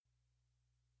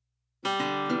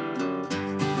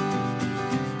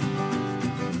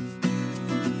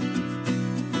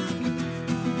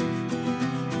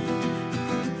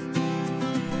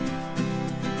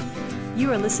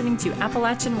You are listening to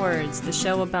Appalachian Words, the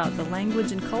show about the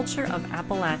language and culture of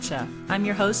Appalachia. I'm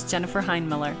your host, Jennifer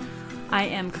Heinmiller. I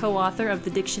am co-author of the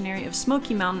Dictionary of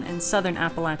Smoky Mountain and Southern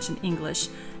Appalachian English,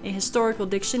 a historical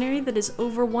dictionary that is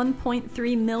over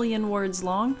 1.3 million words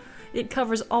long. It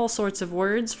covers all sorts of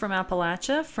words from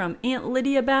Appalachia, from Aunt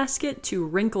Lydia basket to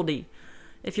wrinkledy.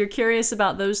 If you're curious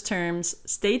about those terms,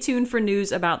 stay tuned for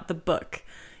news about the book.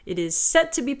 It is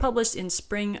set to be published in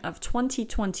spring of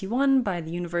 2021 by the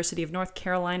University of North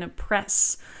Carolina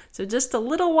Press, so just a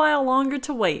little while longer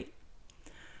to wait.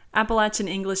 Appalachian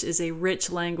English is a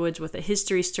rich language with a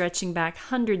history stretching back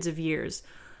hundreds of years.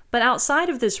 But outside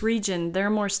of this region, there are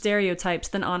more stereotypes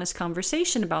than honest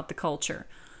conversation about the culture.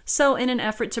 So in an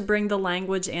effort to bring the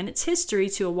language and its history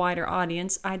to a wider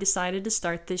audience, I decided to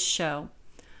start this show.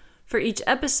 For each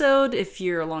episode, if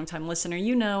you're a longtime listener,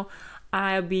 you know,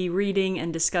 I'll be reading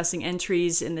and discussing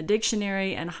entries in the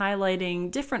dictionary and highlighting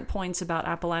different points about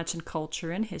Appalachian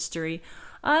culture and history,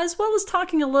 as well as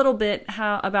talking a little bit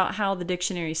about how the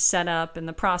dictionary is set up and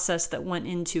the process that went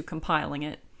into compiling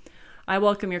it. I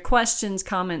welcome your questions,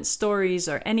 comments, stories,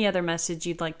 or any other message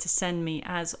you'd like to send me,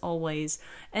 as always.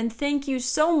 And thank you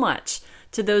so much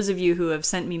to those of you who have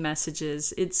sent me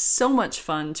messages. It's so much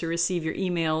fun to receive your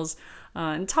emails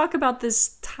and talk about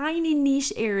this tiny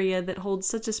niche area that holds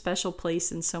such a special place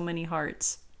in so many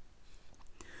hearts.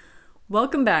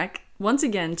 Welcome back, once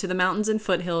again, to the mountains and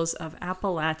foothills of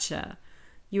Appalachia.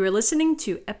 You are listening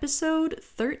to episode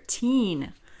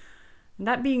 13. And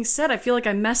that being said, I feel like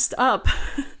I messed up.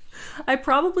 I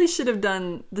probably should have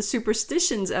done the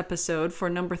superstitions episode for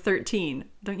number 13,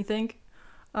 don't you think?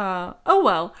 Okay,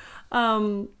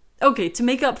 to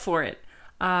make up for it,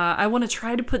 I want to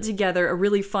try to put together a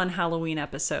really fun Halloween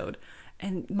episode.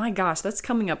 And my gosh, that's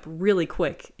coming up really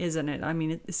quick, isn't it? I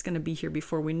mean, it's going to be here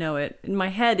before we know it. In my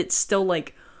head, it's still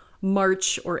like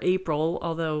March or April,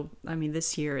 although, I mean,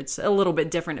 this year it's a little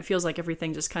bit different. It feels like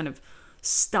everything just kind of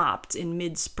stopped in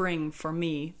mid-spring for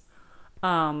me.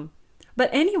 But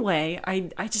anyway,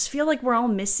 I just feel like we're all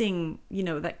missing,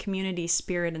 that community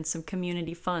spirit and some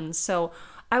community fun. So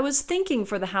I was thinking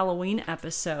for the Halloween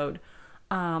episode,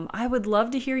 I would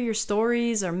love to hear your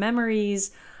stories or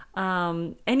memories,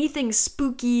 anything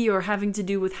spooky or having to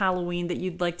do with Halloween that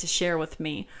you'd like to share with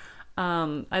me.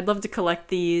 I'd love to collect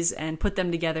these and put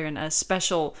them together in a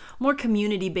special, more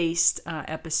community-based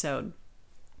episode.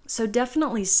 So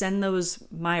definitely send those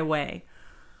my way.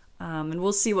 And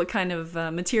we'll see what kind of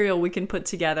material we can put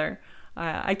together.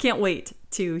 I can't wait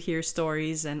to hear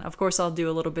stories, and of course I'll do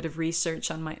a little bit of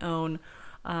research on my own.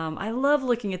 I love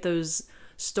looking at those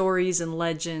stories and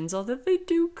legends, although they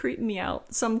do creep me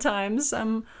out sometimes.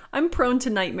 I'm prone to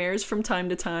nightmares from time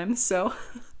to time, so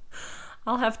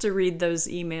I'll have to read those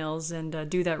emails and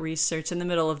do that research in the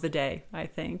middle of the day, I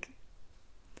think.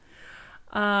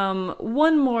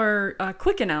 One more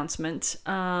quick announcement.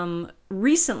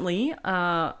 Recently,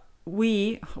 this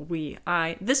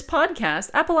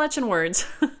podcast, Appalachian Words,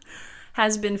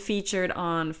 has been featured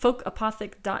on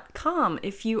folkapothic.com.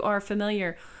 If you are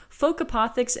familiar, Folk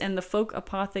Apothics and the Folk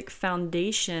Apothic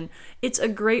Foundation, it's a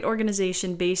great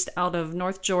organization based out of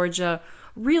North Georgia.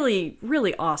 Really,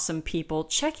 really awesome people.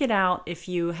 Check it out if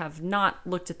you have not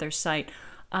looked at their site.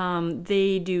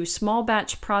 They do small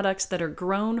batch products that are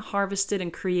grown, harvested,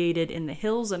 and created in the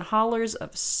hills and hollers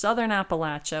of Southern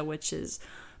Appalachia, which is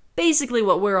basically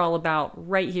what we're all about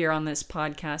right here on this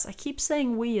podcast. I keep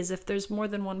saying we as if there's more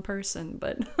than one person,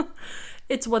 but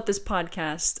it's what this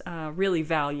podcast really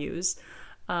values.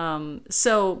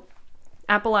 So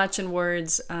Appalachian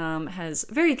Words has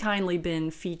very kindly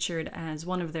been featured as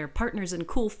one of their partners in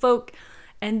Cool Folk,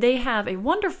 and they have a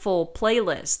wonderful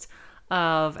playlist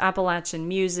of Appalachian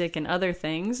music and other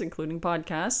things, including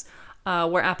podcasts,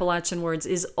 where Appalachian Words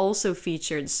is also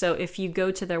featured. So if you go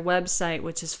to their website,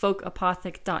 which is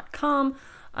folkapothic.com,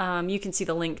 you can see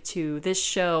the link to this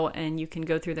show, and you can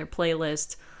go through their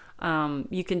playlist.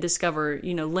 You can discover,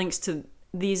 links to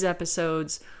these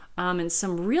episodes, and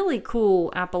some really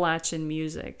cool Appalachian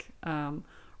music.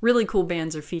 Really cool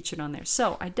bands are featured on there.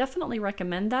 So I definitely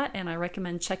recommend that, and I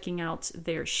recommend checking out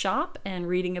their shop and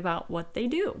reading about what they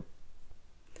do.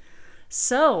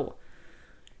 So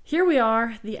here we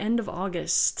are, the end of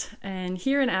August, and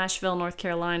here in Asheville, North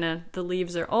Carolina, the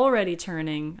leaves are already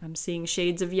turning. I'm seeing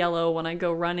shades of yellow when I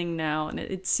go running now, and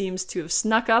it seems to have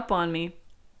snuck up on me.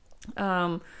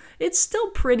 It's still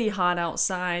pretty hot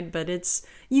outside, but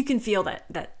you can feel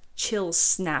that chill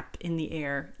snap in the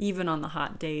air, even on the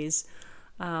hot days.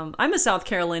 I'm a South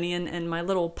Carolinian, and my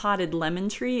little potted lemon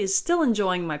tree is still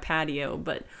enjoying my patio,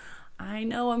 but I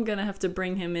know I'm going to have to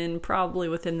bring him in probably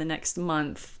within the next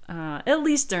month, at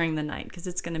least during the night, because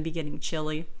it's going to be getting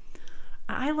chilly.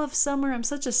 I love summer. I'm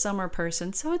such a summer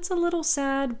person, so it's a little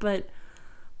sad, but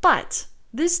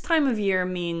this time of year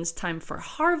means time for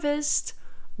harvest,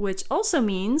 which also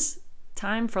means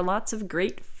time for lots of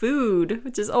great food,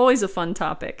 which is always a fun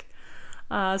topic.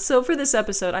 So for this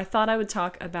episode, I thought I would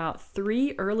talk about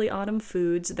 3 early autumn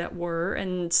foods that were,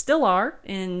 and still are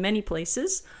in many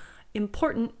places,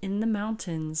 important in the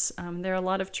mountains. There are a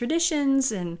lot of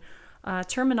traditions and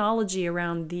terminology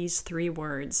around these 3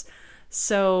 words.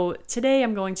 So today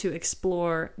I'm going to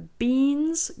explore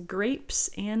beans, grapes,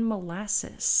 and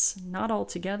molasses. Not all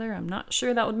together. I'm not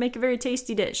sure that would make a very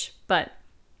tasty dish, but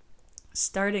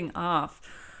starting off,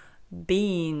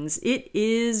 beans. It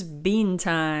is bean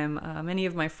time. Many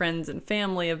of my friends and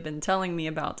family have been telling me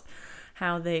about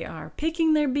how they are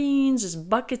picking their beans, just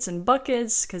buckets and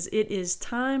buckets, because it is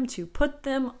time to put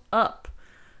them up.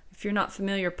 If you're not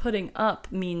familiar, putting up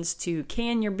means to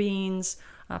can your beans,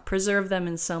 preserve them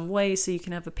in some way so you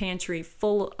can have a pantry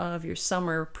full of your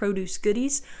summer produce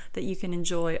goodies that you can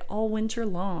enjoy all winter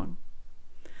long.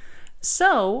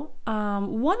 So,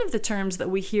 one of the terms that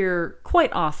we hear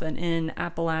quite often in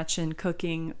Appalachian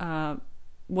cooking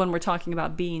when we're talking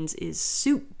about beans is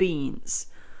soup beans.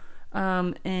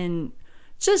 And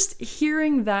just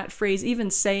hearing that phrase, even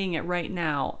saying it right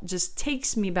now, just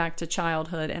takes me back to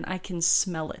childhood and I can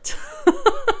smell it.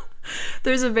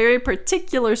 There's a very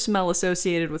particular smell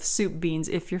associated with soup beans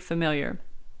if you're familiar.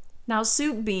 Now,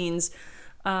 soup beans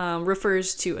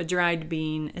refers to a dried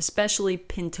bean, especially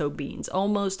pinto beans.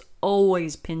 Almost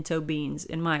always pinto beans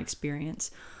in my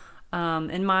experience.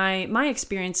 And my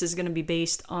experience is going to be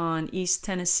based on East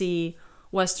Tennessee,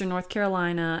 Western North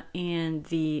Carolina, and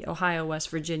the Ohio-West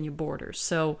Virginia borders.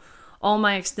 So all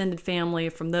my extended family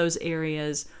from those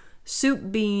areas,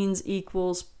 soup beans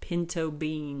equals pinto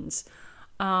beans.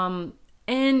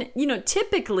 And,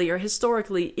 typically or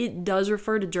historically, it does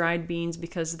refer to dried beans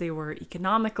because they were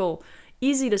economical,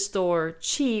 easy to store,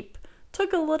 cheap,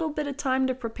 took a little bit of time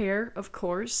to prepare, of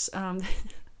course.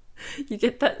 You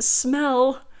get that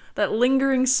smell, that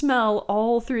lingering smell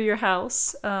all through your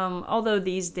house. Although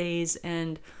these days,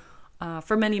 and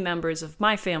for many members of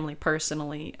my family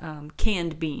personally,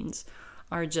 canned beans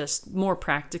are just more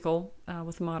practical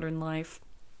with modern life.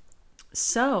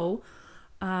 So,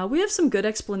 we have some good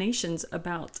explanations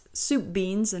about soup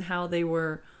beans and how they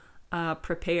were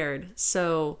prepared.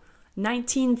 So,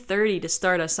 1930 to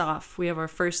start us off. We have our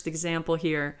first example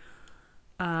here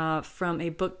from a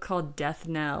book called Death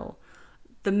Knell.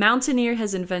 The mountaineer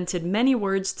has invented many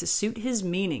words to suit his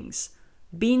meanings.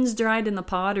 Beans dried in the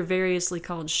pod are variously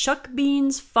called shuck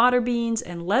beans, fodder beans,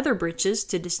 and leather breeches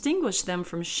to distinguish them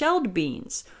from shelled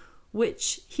beans,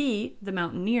 which he, the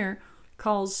mountaineer,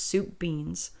 calls soup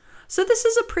beans. So this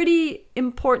is a pretty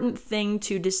important thing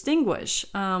to distinguish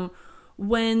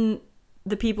when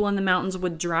the people in the mountains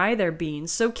would dry their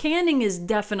beans. So canning is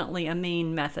definitely a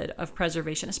main method of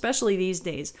preservation, especially these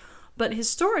days. But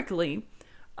historically,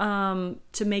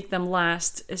 to make them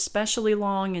last especially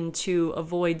long and to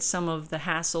avoid some of the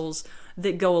hassles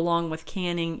that go along with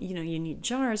canning, you need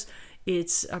jars.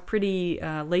 It's a pretty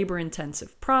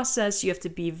labor-intensive process. You have to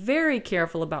be very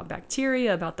careful about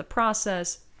bacteria, about the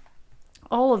process,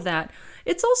 all of that.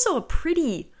 It's also a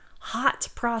pretty hot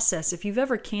process if you've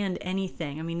ever canned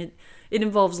anything. I mean, it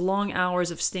involves long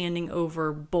hours of standing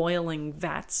over boiling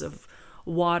vats of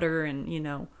water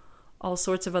and, all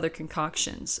sorts of other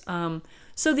concoctions.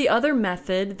 So the other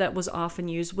method that was often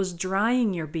used was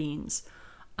drying your beans.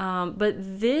 But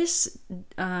this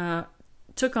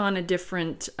took on a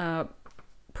different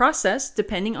process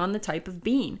depending on the type of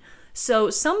bean.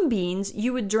 So some beans,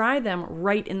 you would dry them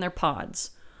right in their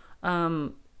pods.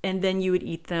 And then you would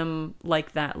eat them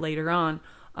like that later on.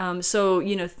 So,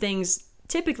 things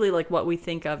typically like what we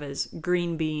think of as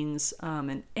green beans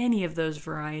and any of those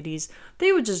varieties,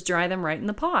 they would just dry them right in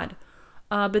the pod.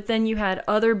 But then you had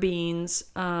other beans,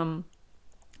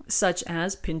 such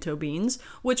as pinto beans,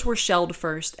 which were shelled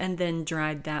first and then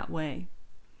dried that way.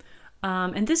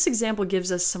 And this example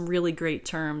gives us some really great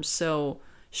terms. So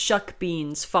shuck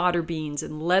beans, fodder beans,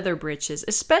 and leather breeches,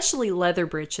 especially leather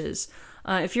breeches.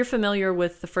 If you're familiar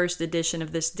with the first edition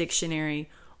of this dictionary,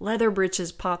 leather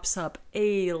breeches pops up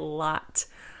a lot.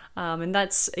 And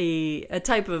that's a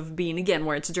type of bean, again,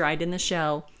 where it's dried in the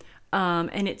shell.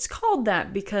 And it's called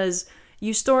that because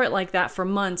you store it like that for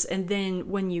months, and then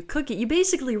when you cook it, you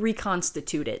basically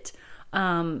reconstitute it.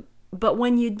 But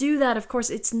when you do that, of course,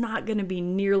 it's not going to be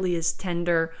nearly as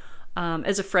tender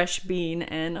as a fresh bean,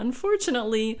 and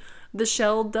unfortunately, the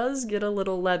shell does get a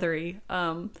little leathery.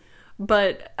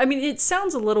 But, I mean, it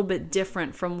sounds a little bit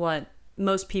different from what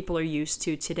most people are used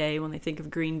to today when they think of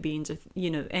green beans or,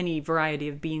 any variety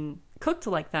of bean cooked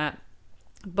like that.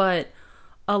 But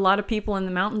a lot of people in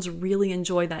the mountains really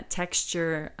enjoy that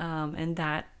texture and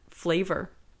that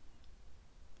flavor.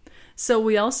 So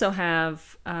we also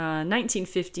have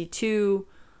 1952,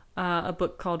 a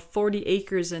book called 40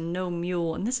 Acres and No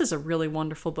Mule. And this is a really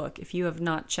wonderful book if you have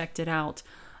not checked it out.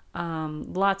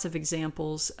 Lots of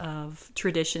examples of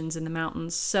traditions in the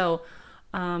mountains. So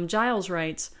Giles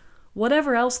writes,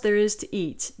 whatever else there is to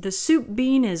eat, the soup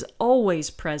bean is always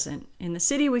present. In the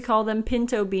city we call them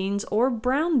pinto beans or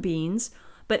brown beans,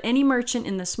 but any merchant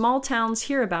in the small towns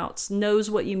hereabouts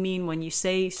knows what you mean when you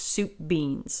say soup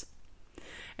beans.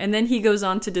 And then he goes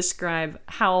on to describe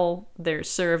how they're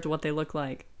served, what they look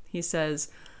like. He says,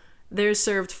 they're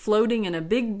served floating in a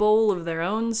big bowl of their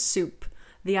own soup.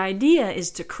 The idea is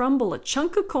to crumble a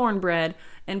chunk of cornbread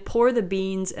and pour the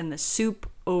beans and the soup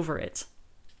over it.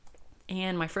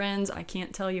 And my friends, I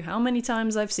can't tell you how many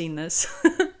times I've seen this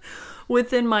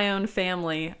within my own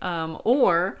family.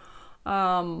 Or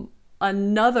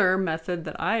another method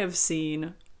that I have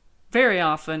seen very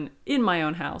often in my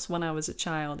own house when I was a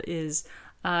child is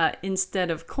instead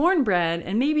of cornbread,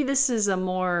 and maybe this is a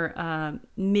more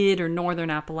mid or northern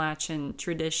Appalachian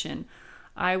tradition,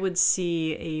 I would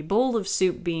see a bowl of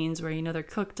soup beans where, they're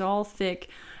cooked all thick,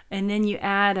 and then you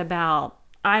add about,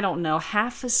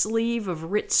 half a sleeve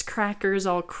of Ritz crackers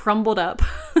all crumbled up.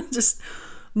 Just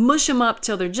mush them up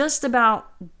till they're just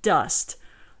about dust.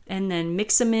 And then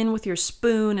mix them in with your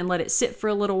spoon and let it sit for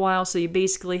a little while so you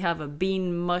basically have a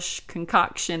bean mush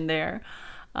concoction there.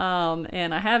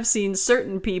 And I have seen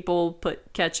certain people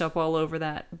put ketchup all over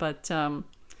that, but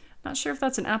not sure if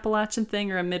that's an Appalachian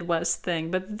thing or a Midwest thing.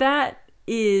 But that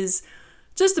is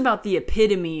just about the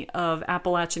epitome of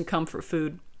Appalachian comfort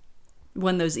food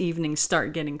when those evenings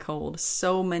start getting cold.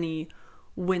 So many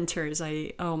winters.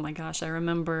 Oh my gosh, I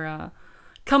remember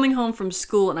coming home from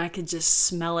school and I could just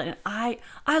smell it. And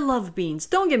I love beans.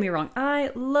 Don't get me wrong. I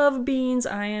love beans.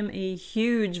 I am a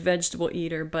huge vegetable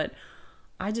eater, but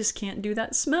I just can't do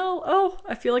that smell. Oh,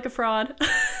 I feel like a fraud.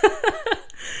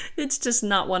 It's just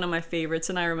not one of my favorites.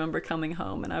 And I remember coming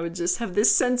home and I would just have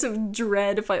this sense of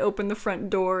dread if I opened the front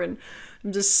door and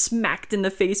I'm just smacked in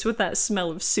the face with that smell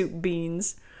of soup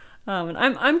beans. And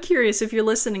I'm curious if you're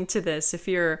listening to this, if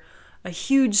you're a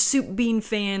huge soup bean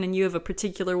fan and you have a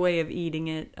particular way of eating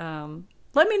it,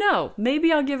 let me know.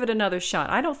 Maybe I'll give it another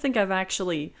shot. I don't think I've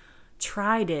actually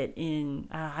tried it in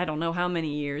I don't know how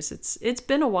many years. It's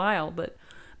been a while, but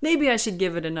maybe I should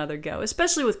give it another go,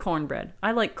 especially with cornbread.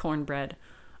 I like cornbread.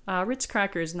 Ritz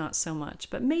crackers, not so much,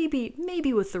 but maybe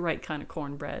with the right kind of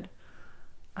cornbread.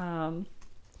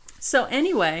 So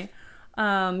anyway,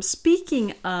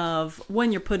 speaking of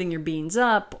when you're putting your beans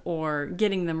up or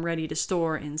getting them ready to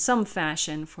store in some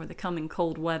fashion for the coming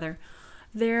cold weather,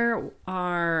 there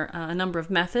are a number of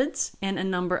methods and a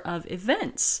number of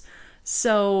events.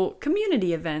 So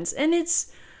community events, and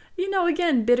it's,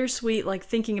 again, bittersweet, like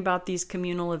thinking about these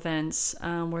communal events,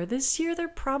 where this year they're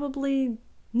probably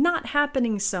not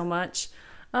happening so much.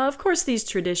 Of course, these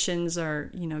traditions are,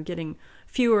 getting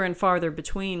fewer and farther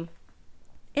between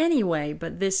anyway,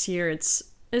 but this year it's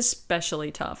especially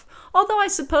tough. Although I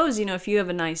suppose, if you have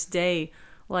a nice day,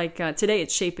 like today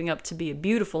it's shaping up to be a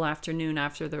beautiful afternoon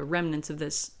after the remnants of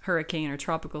this hurricane or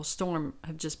tropical storm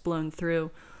have just blown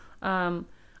through.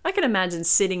 I can imagine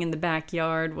sitting in the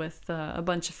backyard with a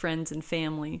bunch of friends and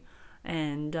family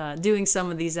and doing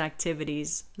some of these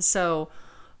activities. So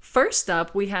first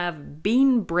up, we have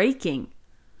bean breaking.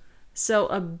 So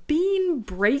a bean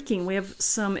breaking, we have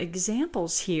some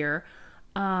examples here.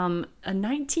 A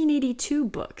 1982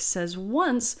 book says,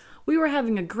 once we were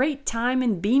having a great time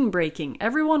in bean breaking.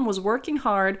 Everyone was working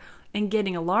hard and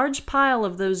getting a large pile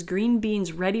of those green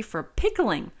beans ready for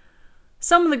pickling.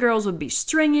 Some of the girls would be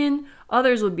stringing,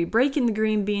 others would be breaking the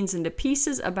green beans into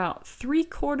pieces about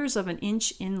 3/4 of an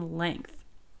inch in length.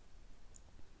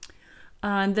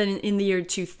 And then in the year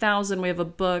 2000, we have a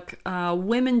book,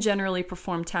 Women Generally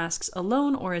Perform Tasks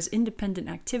Alone or as Independent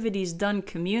Activities Done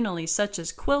Communally, such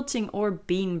as quilting or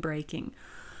bean breaking.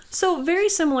 So very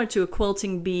similar to a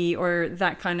quilting bee or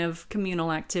that kind of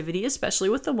communal activity, especially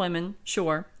with the women.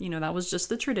 Sure, that was just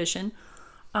the tradition.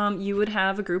 You would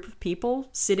have a group of people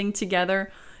sitting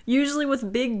together, usually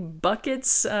with big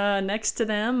buckets next to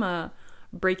them,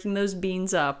 breaking those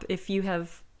beans up. If you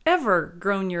have ever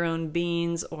grown your own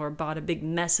beans or bought a big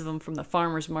mess of them from the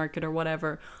farmer's market or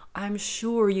whatever, I'm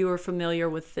sure you are familiar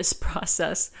with this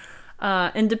process.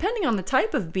 And depending on the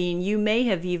type of bean, you may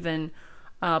have even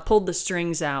pulled the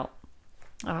strings out.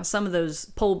 Some of those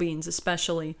pole beans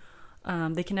especially,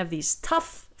 they can have these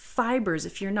tough fibers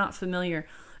if you're not familiar,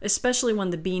 especially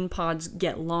when the bean pods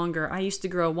get longer. I used to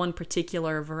grow one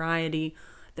particular variety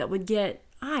that would get,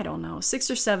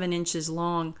 6 or 7 inches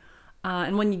long.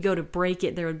 And when you go to break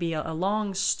it, there would be a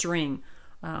long string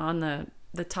on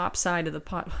the top side of the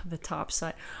pot. The top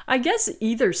side. I guess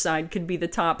either side could be the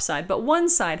top side, but one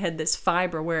side had this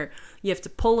fiber where you have to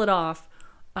pull it off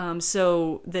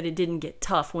so that it didn't get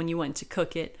tough when you went to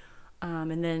cook it.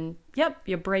 And then,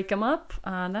 you break them up.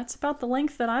 That's about the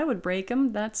length that I would break them.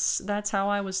 That's how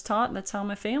I was taught. That's how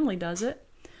my family does it.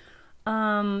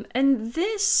 And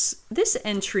this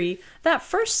entry, that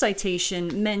first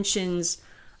citation mentions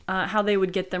how they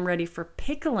would get them ready for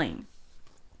pickling.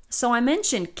 So I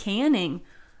mentioned canning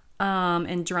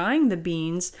and drying the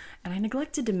beans, and I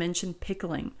neglected to mention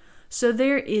pickling. So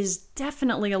there is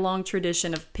definitely a long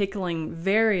tradition of pickling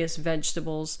various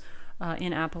vegetables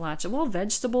in Appalachia. Well,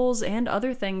 vegetables and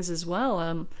other things as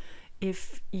well.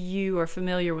 If you are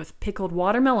familiar with pickled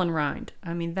watermelon rind,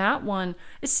 I mean, that one,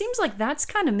 it seems like that's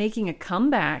kind of making a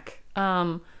comeback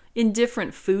in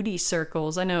different foodie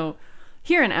circles. I know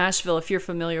here in Asheville, if you're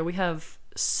familiar, we have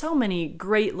so many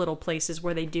great little places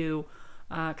where they do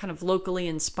kind of locally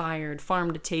inspired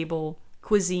farm-to-table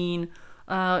cuisine.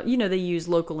 They use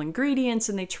local ingredients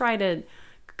and they try to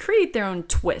create their own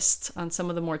twist on some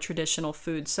of the more traditional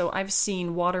foods. So I've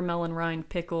seen watermelon rind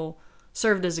pickle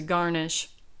served as a garnish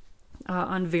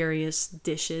on various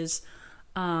dishes.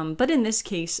 But in this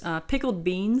case, pickled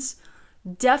beans,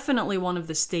 definitely one of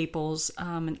the staples.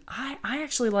 And I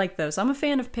actually like those. I'm a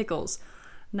fan of pickles.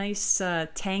 Nice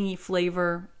tangy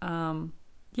flavor.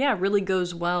 Really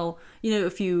goes well.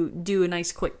 If you do a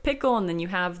nice quick pickle and then you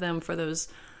have them for those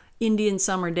Indian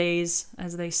summer days,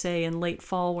 as they say, in late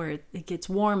fall where it gets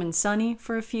warm and sunny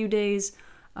for a few days.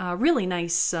 Really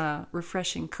nice,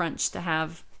 refreshing crunch to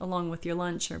have along with your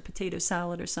lunch or potato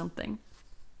salad or something.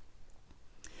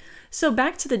 So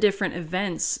back to the different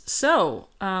events. So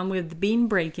with the bean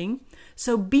breaking.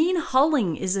 So bean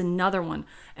hulling is another one.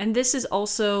 And this is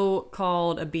also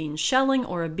called a bean shelling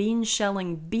or a bean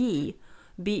shelling bee,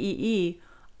 B-E-E,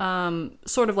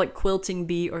 sort of like quilting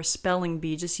bee or spelling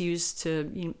bee, just used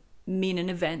to mean an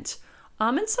event.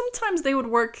 And sometimes they would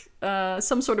work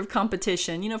some sort of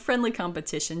competition, friendly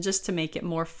competition, just to make it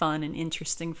more fun and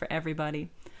interesting for everybody.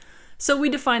 So we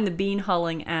define the bean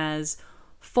hulling as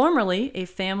formerly a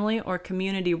family or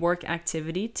community work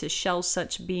activity to shell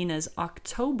such bean as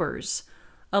Octobers,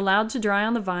 allowed to dry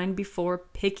on the vine before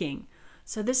picking.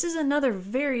 So this is another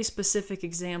very specific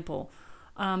example.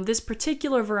 This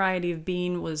particular variety of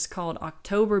bean was called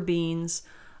October beans.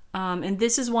 And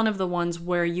this is one of the ones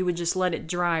where you would just let it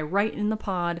dry right in the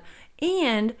pod.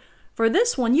 And for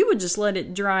this one, you would just let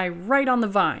it dry right on the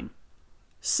vine.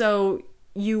 So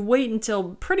you wait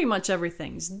until pretty much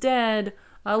everything's dead.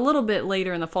 A little bit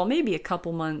later in the fall, maybe a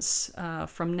couple months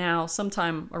from now,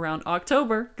 sometime around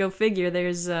October. Go figure,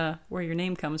 there's where your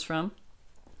name comes from.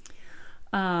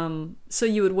 So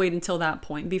you would wait until that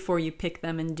point before you pick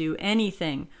them and do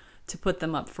anything to put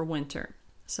them up for winter.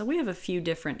 So we have a few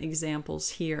different examples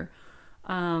here.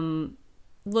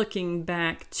 Looking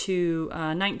back to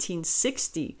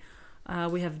 1960,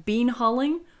 we have bean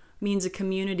hulling, means a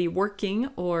community working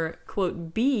or,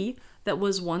 quote, bee that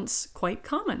was once quite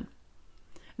common.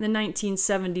 In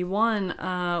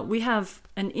 1971, we have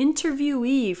an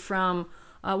interviewee from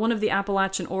one of the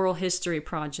Appalachian Oral History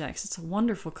Projects. It's a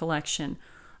wonderful collection.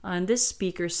 And this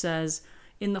speaker says,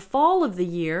 in the fall of the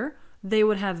year, they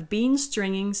would have bean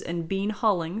stringings and bean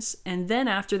hullings, and then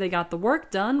after they got the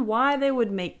work done, they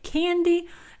would make candy,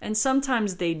 and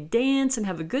sometimes they'd dance and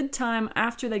have a good time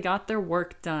after they got their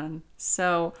work done.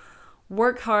 So,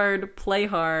 work hard, play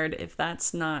hard. If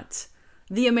that's not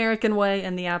the American way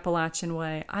and the Appalachian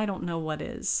way, I don't know what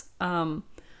is.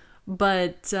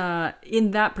 But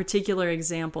in that particular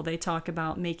example, they talk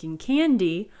about making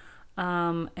candy,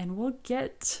 and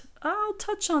I'll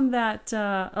touch on that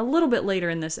a little bit later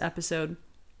in this episode.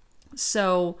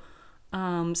 So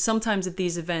sometimes at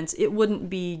these events, it wouldn't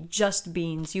be just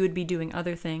beans. You would be doing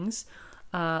other things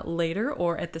later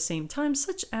or at the same time,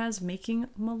 such as making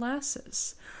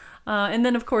molasses. And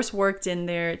then, of course, worked in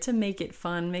there to make it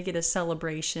fun, make it a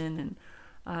celebration,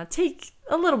 and take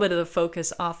a little bit of the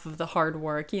focus off of the hard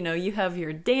work. You have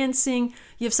your dancing,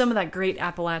 you have some of that great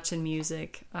Appalachian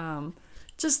music.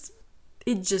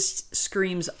 It just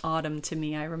screams autumn to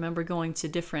me. I remember going to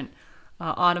different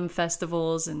autumn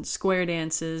festivals and square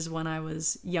dances when I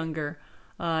was younger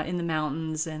in the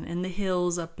mountains and in the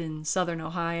hills up in southern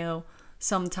Ohio,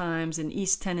 sometimes in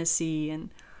East Tennessee.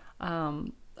 And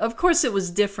of course, it was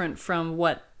different from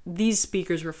what these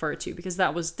speakers refer to, because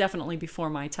that was definitely before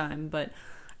my time. But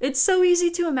it's so easy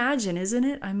to imagine, isn't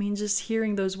it? I mean, just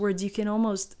hearing those words, you can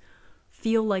almost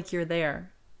feel like you're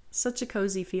there. Such a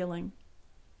cozy feeling.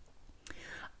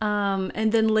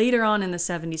 And then later on in the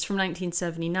 70s, from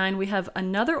 1979, we have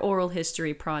another oral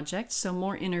history project, so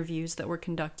more interviews that were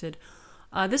conducted.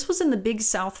 This was in the Big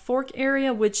South Fork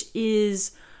area, which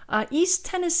is East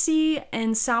Tennessee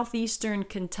and southeastern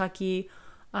Kentucky.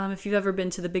 If you've ever been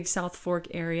to the Big South Fork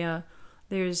area,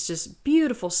 there's just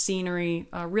beautiful scenery,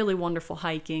 really wonderful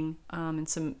hiking, and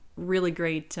some really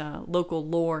great local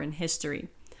lore and history.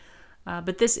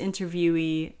 But this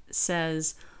interviewee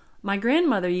says, "My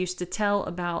grandmother used to tell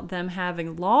about them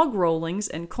having log rollings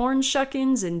and corn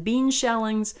shuckings and bean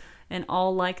shellings and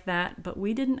all like that, but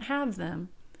we didn't have them."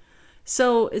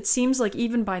 So it seems like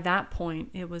even by that point,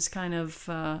 it was kind of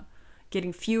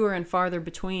getting fewer and farther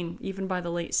between, even by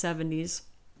the late 70s.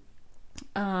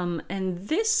 And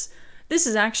this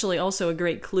is actually also a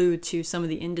great clue to some of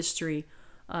the industry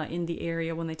in the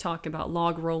area when they talk about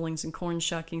log rollings and corn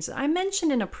shuckings. I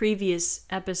mentioned in a previous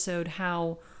episode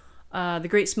how the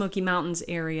Great Smoky Mountains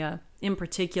area in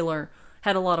particular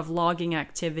had a lot of logging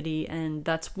activity, and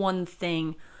that's one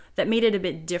thing that made it a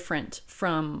bit different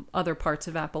from other parts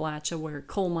of Appalachia where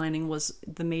coal mining was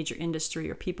the major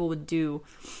industry or people would do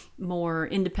more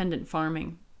independent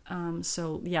farming.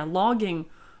 So yeah, logging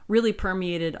really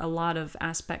permeated a lot of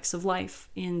aspects of life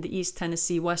in the East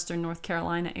Tennessee, Western North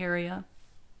Carolina area.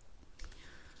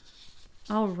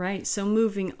 All right, so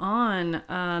moving on,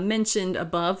 mentioned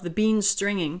above the bean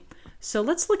stringing. So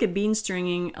let's look at bean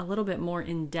stringing a little bit more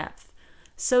in depth.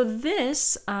 So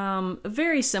this, a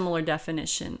very similar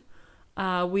definition.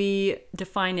 We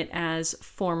define it as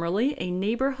formerly a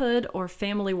neighborhood or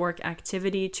family work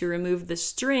activity to remove the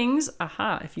strings,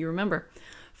 if you remember,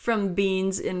 from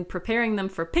beans in preparing them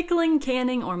for pickling,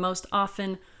 canning, or most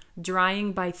often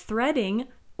drying by threading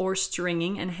or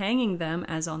stringing and hanging them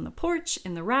as on the porch,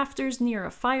 in the rafters, near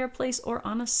a fireplace, or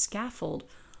on a scaffold.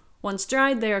 Once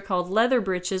dried, they are called leather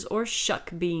breeches or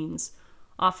shuck beans.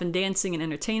 Often dancing and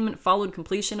entertainment followed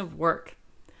completion of work.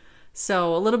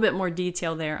 So a little bit more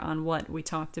detail there on what we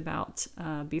talked about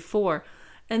before.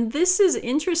 And this is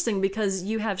interesting because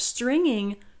you have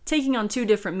stringing taking on two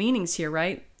different meanings here,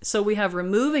 right? So we have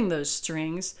removing those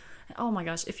strings. Oh my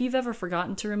gosh, if you've ever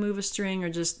forgotten to remove a string or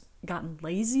just gotten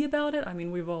lazy about it, I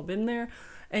mean, we've all been there.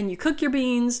 And you cook your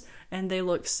beans and they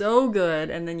look so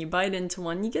good, and then you bite into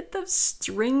one, you get the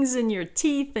strings in your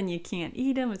teeth and you can't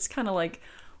eat them. It's kind of like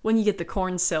when you get the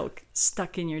corn silk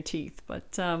stuck in your teeth.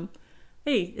 But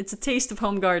hey, it's a taste of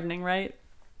home gardening, right?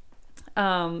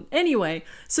 Anyway,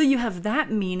 so you have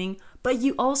that meaning, but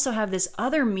you also have this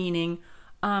other meaning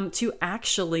to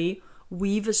actually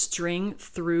weave a string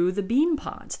through the bean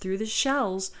pods, through the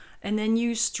shells, and then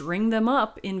you string them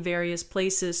up in various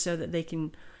places so that they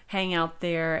can hang out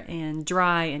there and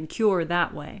dry and cure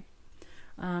that way.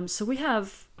 So we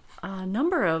have a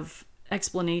number of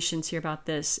explanations here about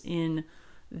this in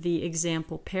the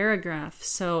example paragraph.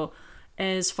 So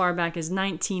as far back as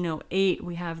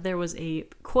 1908, there was a,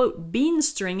 quote, bean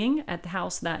stringing at the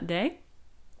house that day.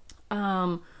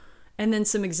 And then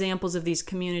some examples of these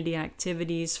community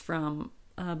activities from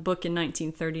a book in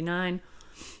 1939.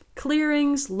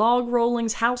 Clearings, log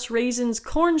rollings, house raisins,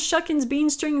 corn shuckings, bean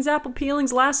stringings, apple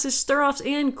peelings, lasses, stir-offs,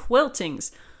 and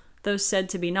quiltings. Those said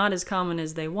to be not as common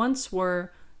as they once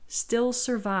were, still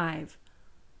survive.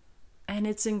 And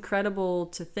it's incredible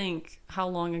to think how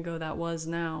long ago that was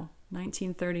now,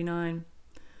 1939.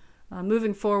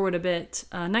 Moving forward a bit,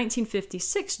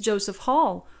 1956, Joseph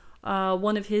Hall,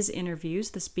 one of his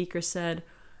interviews, the speaker said,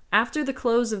 "After the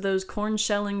close of those corn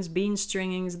shellings, bean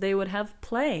stringings, they would have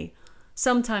play.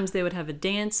 Sometimes they would have a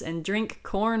dance and drink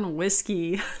corn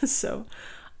whiskey." So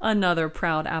another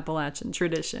proud Appalachian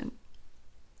tradition.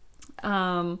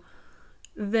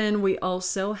 Then we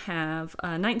also have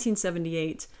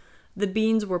 1978. The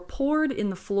beans were poured in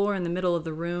the floor in the middle of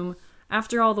the room.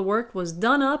 After all the work was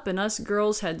done up and us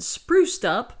girls had spruced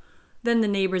up, then the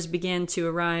neighbors began to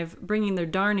arrive, bringing their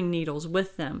darning needles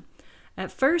with them. At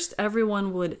first,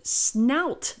 everyone would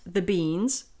snout the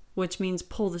beans, which means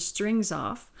pull the strings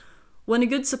off. When a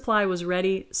good supply was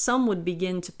ready, some would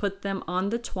begin to put them on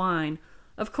the twine.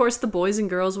 Of course, the boys and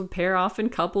girls would pair off in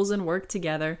couples and work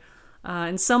together.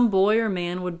 And some boy or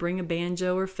man would bring a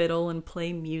banjo or fiddle and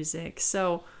play music.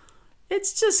 So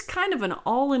it's just kind of an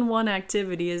all-in-one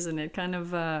activity, isn't it? Kind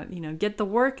of, get the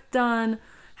work done,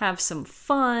 have some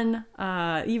fun,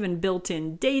 even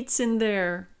built-in dates in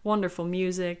there, wonderful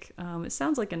music. It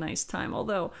sounds like a nice time.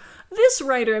 Although this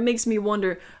writer, it makes me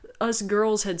wonder, us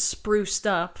girls had spruced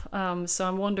up. So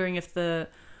I'm wondering if the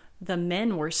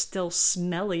men were still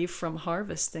smelly from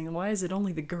harvesting. Why is it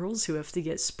only the girls who have to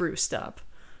get spruced up?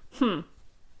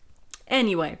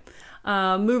 Anyway,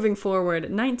 moving forward,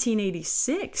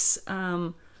 1986,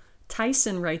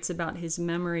 Tyson writes about his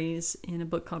memories in a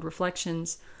book called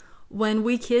Reflections. When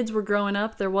we kids were growing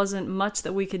up, there wasn't much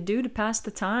that we could do to pass the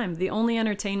time. The only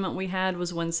entertainment we had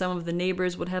was when some of the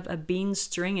neighbors would have a bean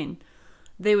stringing.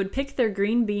 They would pick their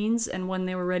green beans and when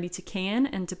they were ready to can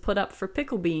and to put up for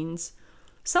pickle beans.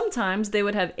 Sometimes they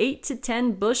would have 8 to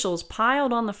 10 bushels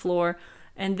piled on the floor,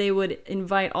 and they would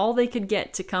invite all they could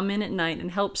get to come in at night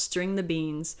and help string the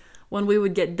beans. When we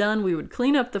would get done, we would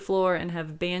clean up the floor and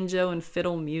have banjo and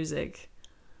fiddle music.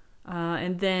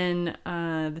 And then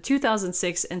the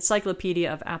 2006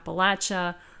 Encyclopedia of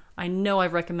Appalachia. I know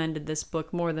I've recommended this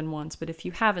book more than once, but if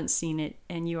you haven't seen it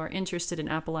and you are interested in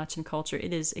Appalachian culture,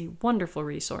 it is a wonderful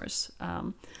resource.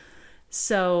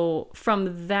 So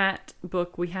from that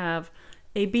book, we have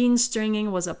a bean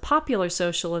stringing was a popular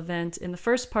social event in the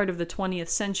first part of the 20th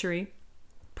century,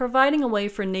 providing a way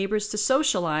for neighbors to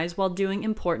socialize while doing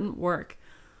important work.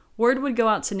 Word would go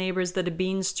out to neighbors that a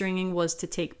bean stringing was to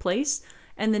take place,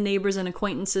 and the neighbors and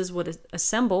acquaintances would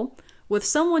assemble, with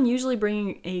someone usually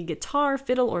bringing a guitar,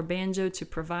 fiddle, or banjo to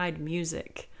provide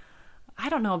music. I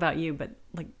don't know about you, but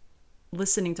like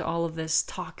listening to all of this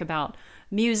talk about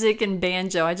music and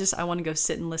banjo, I want to go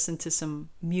sit and listen to some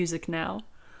music now.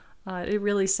 It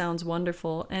really sounds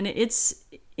wonderful. And it's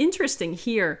interesting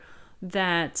here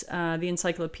that the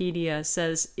encyclopedia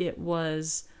says it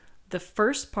was the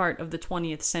first part of the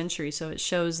 20th century. So it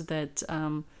shows that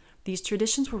these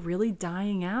traditions were really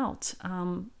dying out.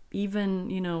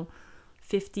 Even,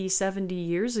 50, 70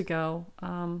 years ago.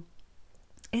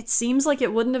 It seems like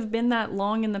it wouldn't have been that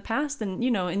long in the past. And,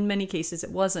 in many cases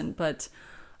it wasn't. But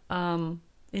in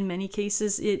many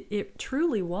cases it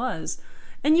truly was.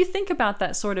 And you think about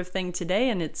that sort of thing today,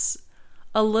 and it's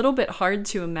a little bit hard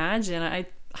to imagine. I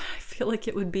feel like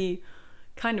it would be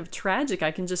kind of tragic.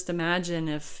 I can just imagine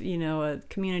if, a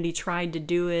community tried to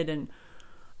do it. And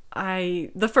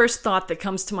the first thought that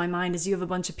comes to my mind is you have a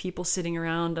bunch of people sitting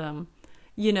around,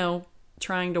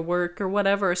 trying to work or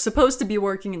whatever, supposed to be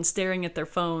working and staring at their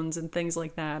phones and things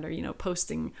like that, or,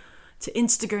 posting to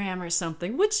Instagram or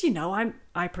something, which,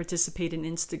 I participate in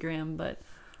Instagram, but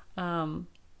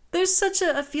there's such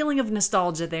a feeling of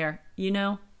nostalgia there,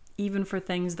 even for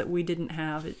things that we didn't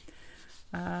have.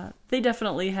 They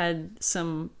definitely had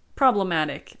some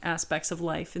problematic aspects of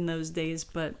life in those days,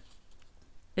 but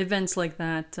events like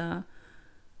that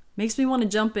makes me want to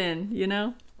jump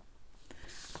in,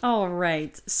 All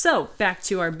right, so back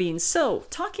to our beans. So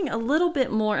talking a little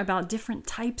bit more about different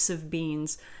types of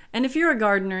beans. And if you're a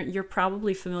gardener, you're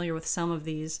probably familiar with some of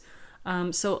these.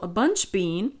 So a bunch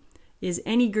bean is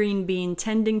any green bean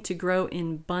tending to grow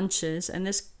in bunches, and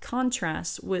this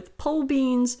contrasts with pole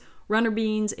beans, runner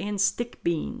beans, and stick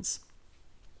beans.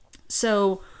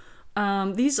 So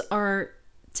these are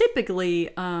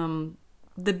typically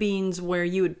the beans where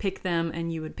you would pick them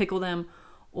and you would pickle them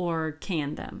or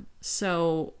can them.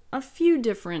 So a few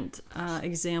different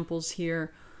examples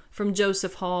here from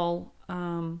Joseph Hall.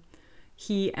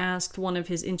 He asked one of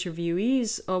his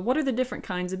interviewees, what are the different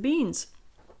kinds of beans?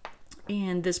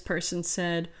 And this person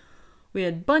said, we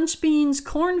had bunch beans,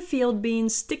 cornfield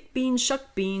beans, stick beans,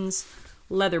 shuck beans,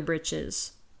 leather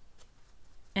breeches.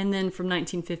 And then from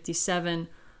 1957,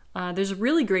 there's a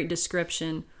really great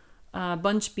description.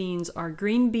 Bunch beans are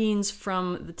green beans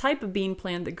from the type of bean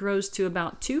plant that grows to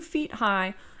about 2 feet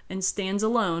high and stands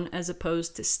alone, as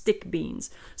opposed to stick beans.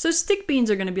 So stick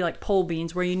beans are going to be like pole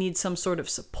beans, where you need some sort of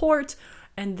support,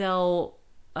 and they'll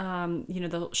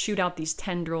shoot out these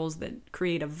tendrils that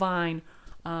create a vine,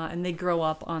 and they grow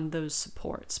up on those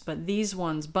supports. But these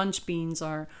ones, bunch beans,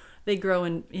 they grow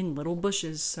in little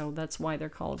bushes, so that's why they're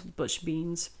called bush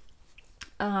beans.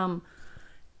 I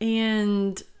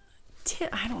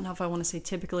don't know if I want to say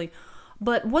typically,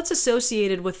 but what's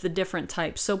associated with the different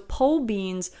types? So pole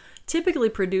beans typically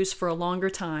produce for a longer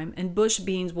time, and bush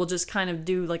beans will just kind of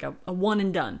do like a one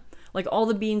and done. Like all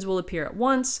the beans will appear at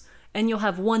once, and you'll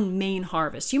have one main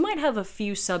harvest. You might have a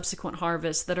few subsequent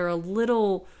harvests that are a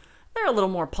little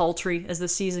more paltry as the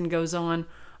season goes on.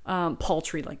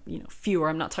 Paltry, like, fewer.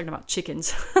 I'm not talking about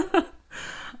chickens.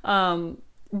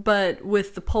 But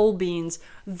with the pole beans,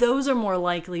 those are more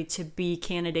likely to be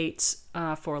candidates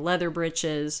for leather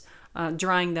breeches,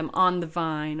 drying them on the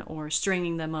vine or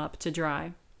stringing them up to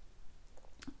dry.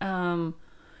 And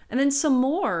then some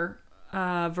more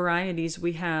varieties.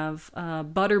 We have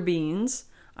butter beans.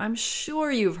 I'm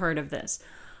sure you've heard of this.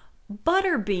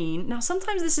 Butter bean, now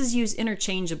sometimes this is used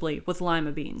interchangeably with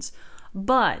lima beans,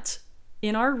 but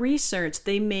in our research,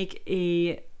 they make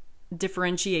a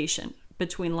differentiation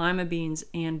between lima beans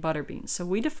and butter beans. So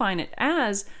we define it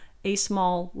as a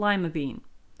small lima bean.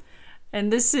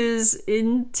 And this is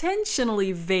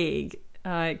intentionally vague.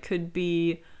 It could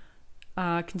be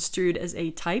construed as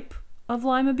a type of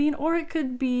lima bean, or it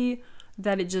could be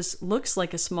that it just looks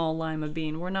like a small lima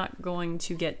bean. We're not going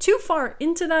to get too far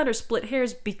into that or split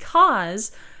hairs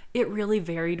because it really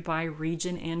varied by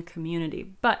region and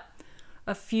community. But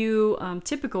a few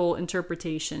typical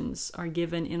interpretations are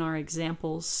given in our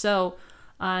examples. So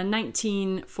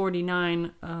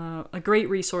 1949, a great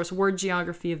resource, Word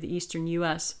Geography of the Eastern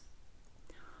U.S.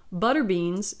 Butter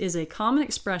beans is a common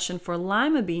expression for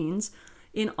lima beans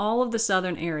in all of the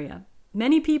southern area.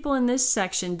 Many people in this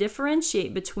section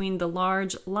differentiate between the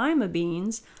large lima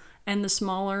beans and the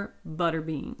smaller butter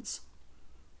beans.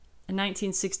 In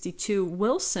 1962,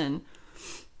 Wilson,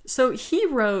 so he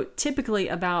wrote typically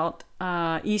about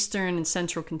eastern and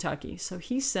central Kentucky. So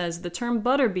he says the term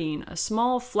butter bean, a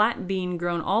small flat bean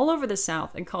grown all over the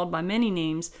South and called by many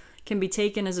names, can be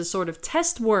taken as a sort of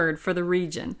test word for the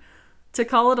region. To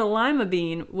call it a lima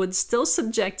bean would still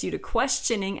subject you to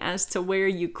questioning as to where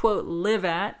you, quote, live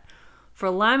at. For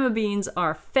lima beans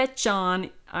are fetch on,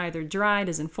 either dried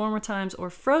as in former times or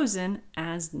frozen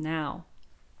as now.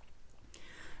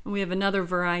 And we have another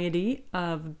variety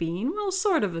of bean, well,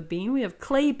 sort of a bean. We have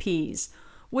clay peas,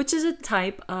 which is a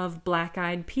type of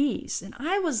black-eyed peas. And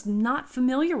I was not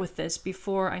familiar with this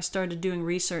before I started doing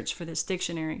research for this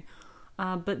dictionary.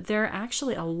 But there are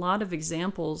actually a lot of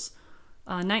examples.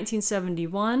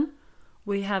 1971,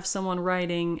 we have someone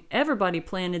writing, everybody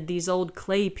planted these old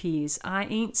clay peas. I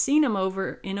ain't seen them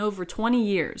in over 20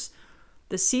 years.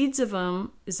 The seeds of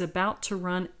them is about to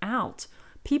run out.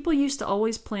 People used to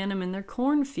always plant them in their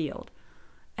cornfield.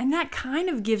 And that kind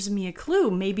of gives me a clue.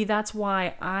 Maybe that's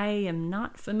why I am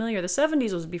not familiar. The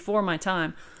 70s was before my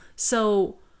time.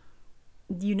 So,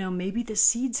 maybe the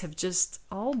seeds have just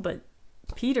all but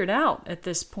petered out at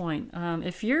this point.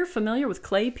 If you're familiar with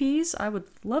clay peas, I would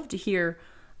love to hear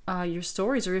your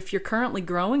stories, or if you're currently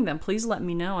growing them, please let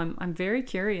me know. I'm very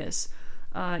curious.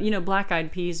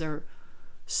 Black-eyed peas are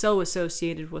so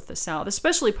associated with the South,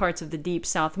 especially parts of the deep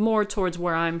South, more towards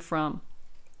where I'm from.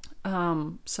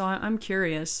 So I'm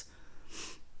curious.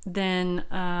 Then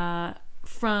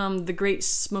from the Great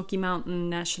Smoky Mountain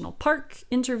National Park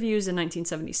interviews in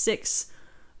 1976,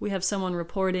 we have someone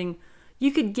reporting,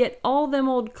 you could get all them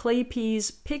old clay peas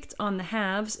picked on the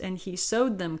halves, and he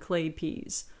sowed them clay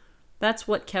peas. That's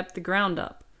what kept the ground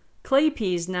up. Clay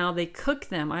peas, now they cook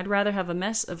them. I'd rather have a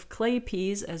mess of clay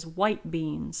peas as white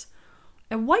beans.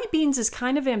 And white beans is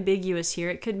kind of ambiguous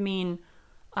here. It could mean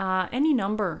any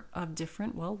number of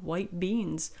different, white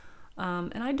beans.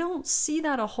 And I don't see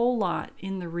that a whole lot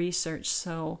in the research,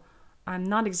 so I'm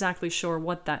not exactly sure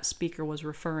what that speaker was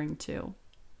referring to.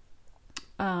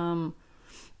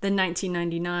 Then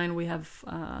 1999, we have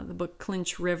the book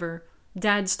Clinch River.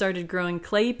 Dad started growing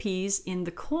clay peas in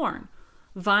the corn.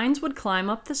 Vines would climb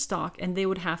up the stalk, and they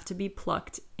would have to be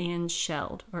picked and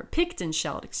shelled.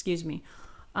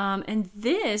 And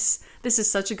this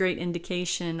is such a great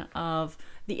indication of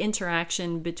the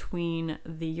interaction between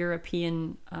the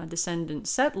European descendant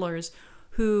settlers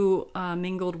who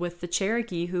mingled with the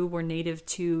Cherokee, who were native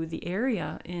to the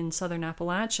area in southern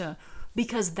Appalachia,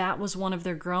 because that was one of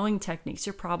their growing techniques.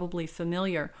 You're probably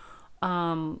familiar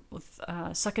with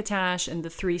succotash and the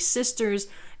Three Sisters,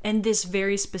 and this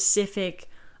very specific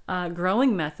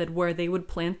growing method where they would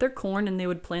plant their corn and they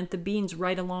would plant the beans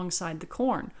right alongside the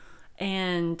corn.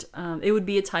 And it would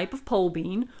be a type of pole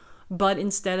bean, but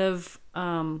instead of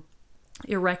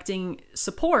erecting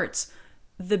supports,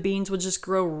 the beans would just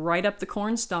grow right up the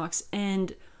corn stalks.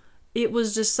 And it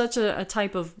was just such a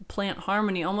type of plant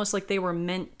harmony, almost like they were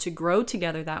meant to grow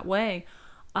together that way.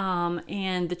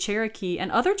 And the Cherokee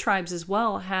and other tribes as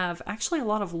well have actually a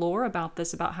lot of lore about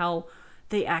this, about how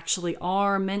they actually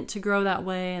are meant to grow that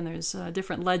way. And there's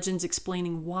different legends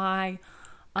explaining why.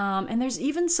 And there's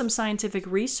even some scientific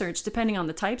research, depending on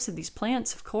the types of these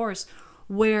plants, of course,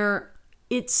 where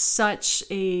it's such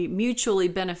a mutually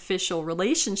beneficial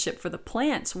relationship for the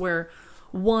plants, where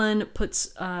one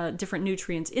puts different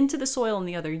nutrients into the soil and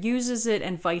the other uses it,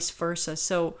 and vice versa.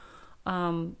 So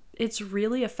it's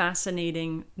really a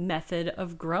fascinating method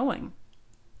of growing.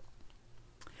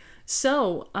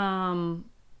 So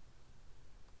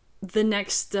the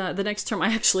next term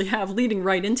I actually have leading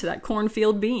right into that,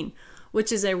 cornfield bean,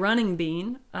 which is a running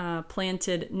bean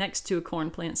planted next to a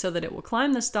corn plant so that it will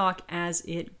climb the stalk as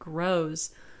it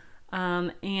grows.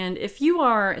 And if you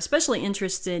are especially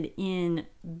interested in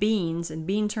beans and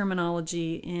bean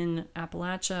terminology in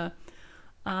Appalachia,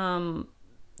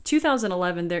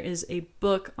 2011 there is a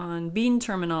book on bean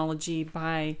terminology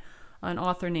by an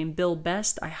author named Bill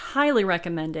Best. I highly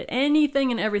recommend it.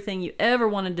 Anything and everything you ever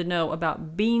wanted to know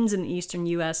about beans in the eastern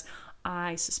U.S.,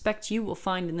 I suspect you will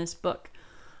find in this book.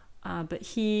 but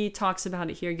he talks about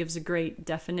it here, gives a great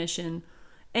definition.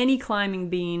 Any climbing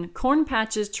bean, corn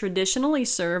patches traditionally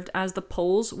served as the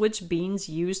poles which beans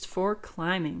used for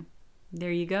climbing.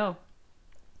 There you go.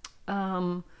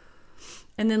 And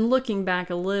then looking back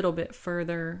a little bit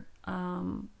further,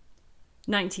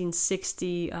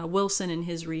 1960, Wilson in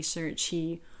his research,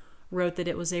 he wrote that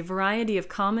it was a variety of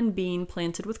common bean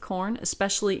planted with corn,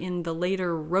 especially in the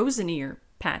later rosenear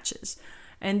patches.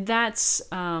 And that's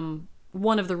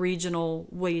one of the regional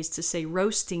ways to say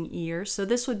roasting ear. So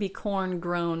this would be corn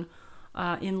grown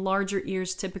in larger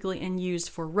ears typically and used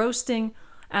for roasting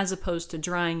as opposed to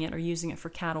drying it or using it for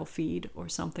cattle feed or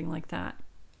something like that.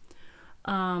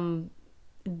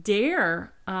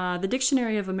 DARE, the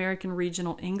Dictionary of American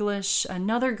Regional English,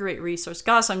 another great resource.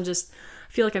 Gosh, I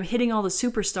feel like I'm hitting all the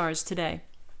superstars today.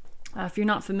 If you're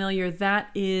not familiar, that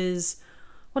is,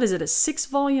 a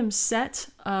 6-volume set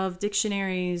of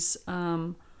dictionaries.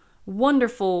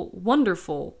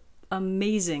 Wonderful,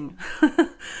 amazing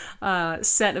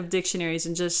set of dictionaries,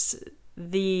 and just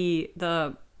the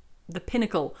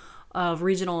pinnacle of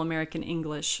regional American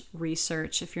English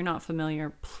research. If you're not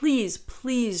familiar, please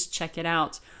check it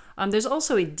out. There's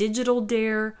also a digital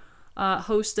DARE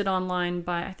hosted online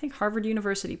by, I think, Harvard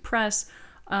University Press,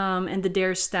 and the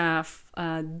DARE staff,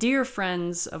 dear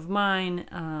friends of mine,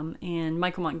 and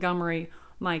Michael Montgomery,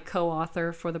 my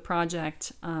co-author for the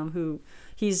project,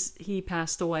 he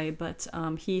passed away, but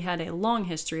he had a long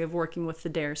history of working with the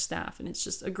DARE staff, and it's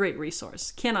just a great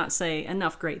resource. Cannot say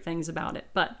enough great things about it.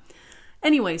 But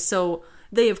anyway, so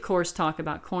they, of course, talk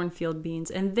about cornfield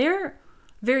beans, and they're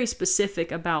very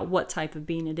specific about what type of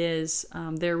bean it is.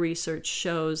 Their research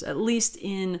shows, at least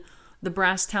in the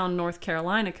Brasstown, North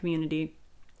Carolina community,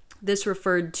 this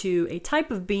referred to a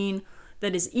type of bean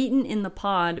that is eaten in the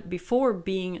pod before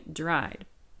being dried.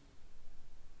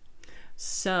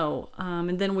 So,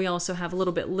 and then we also have a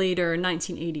little bit later,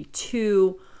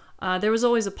 1982, there was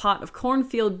always a pot of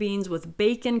cornfield beans with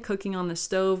bacon cooking on the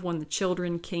stove when the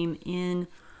children came in.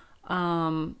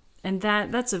 And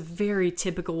that's a very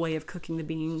typical way of cooking the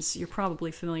beans. You're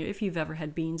probably familiar, if you've ever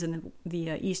had beans in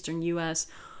the eastern U.S.,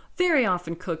 very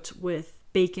often cooked with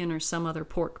bacon or some other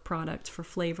pork product for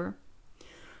flavor.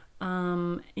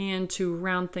 And to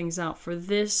round things out for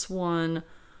this one,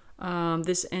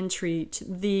 this entry to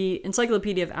the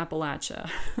Encyclopedia of Appalachia.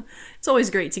 It's always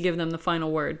great to give them the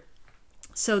final word.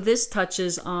 So this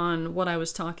touches on what I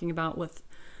was talking about with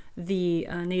the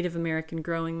Native American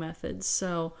growing methods.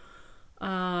 So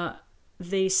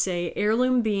they say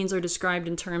heirloom beans are described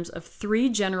in terms of 3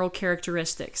 general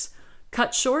characteristics.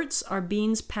 Cut shorts are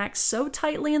beans packed so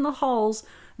tightly in the hulls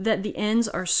that the ends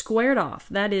are squared off.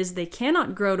 That is, they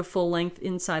cannot grow to full length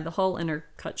inside the hull and are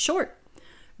cut short.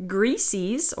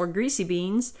 Greasies, or greasy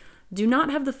beans, do not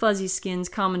have the fuzzy skins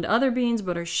common to other beans,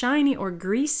 but are shiny or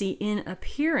greasy in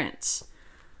appearance.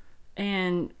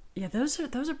 And yeah, those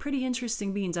are pretty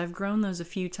interesting beans. I've grown those a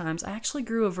few times. I actually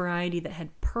grew a variety that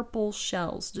had purple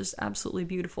shells, just absolutely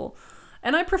beautiful.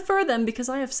 And I prefer them because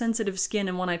I have sensitive skin,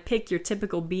 and when I pick your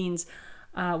typical beans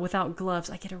without gloves,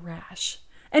 I get a rash.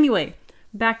 Anyway,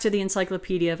 back to the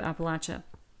Encyclopedia of Appalachia.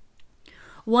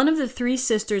 One of the 3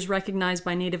 sisters recognized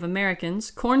by Native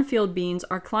Americans, cornfield beans,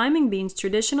 are climbing beans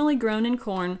traditionally grown in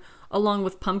corn along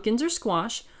with pumpkins or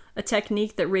squash, a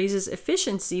technique that raises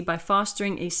efficiency by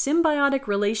fostering a symbiotic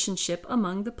relationship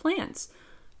among the plants.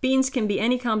 Beans can be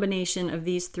any combination of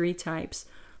these 3 types.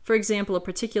 For example, a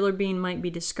particular bean might be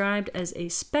described as a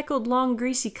speckled, long,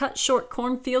 greasy, cut short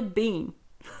cornfield bean.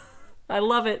 I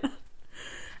love it.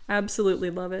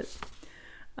 Absolutely love it.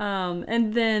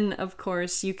 And then, of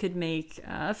course, you could make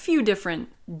a few different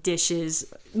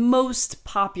dishes. Most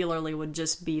popularly would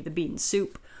just be the bean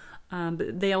soup.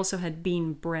 But they also had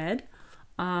bean bread,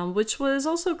 which was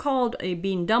also called a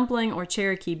bean dumpling or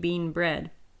Cherokee bean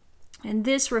bread. And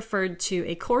this referred to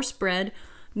a coarse bread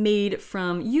made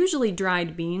from usually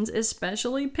dried beans,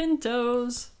 especially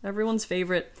pintos, everyone's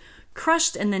favorite,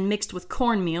 crushed and then mixed with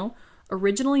cornmeal,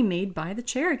 originally made by the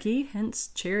Cherokee, hence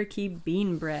Cherokee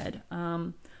bean bread.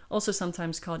 Also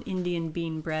sometimes called Indian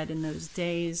bean bread in those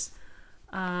days.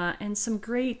 And some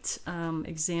great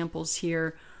examples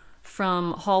here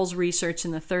from Hall's research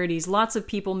in the 30s. Lots of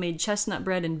people made chestnut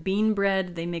bread and bean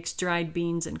bread. They mixed dried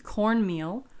beans and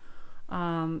cornmeal.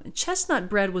 Chestnut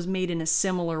bread was made in a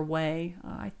similar way.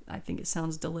 I think it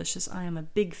sounds delicious. I am a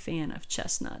big fan of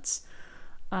chestnuts.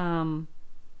 In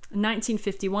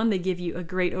 1951, they give you a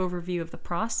great overview of the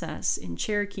process in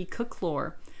Cherokee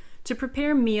Cooklore. To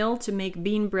prepare meal to make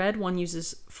bean bread, one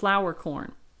uses flour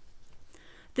corn.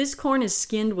 This corn is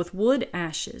skinned with wood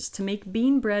ashes. To make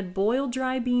bean bread, boil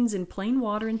dry beans in plain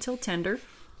water until tender.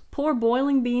 Pour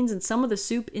boiling beans and some of the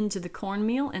soup into the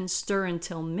cornmeal and stir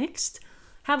until mixed.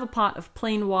 Have a pot of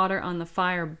plain water on the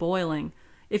fire boiling.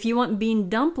 If you want bean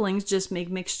dumplings, just make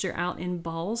mixture out in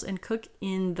balls and cook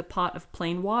in the pot of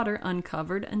plain water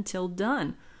uncovered until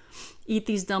done. Eat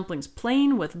these dumplings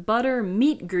plain with butter,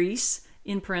 meat grease,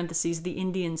 in parentheses, the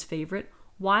Indians' favorite,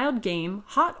 wild game,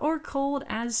 hot or cold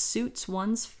as suits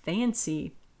one's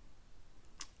fancy.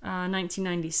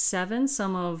 1997,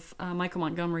 some of Michael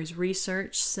Montgomery's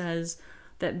research says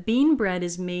that bean bread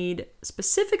is made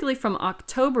specifically from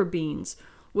October beans,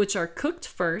 which are cooked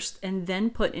first and then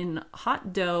put in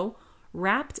hot dough,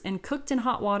 wrapped and cooked in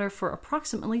hot water for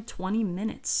approximately 20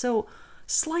 minutes. So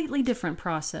slightly different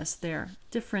process there,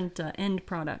 different end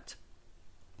product.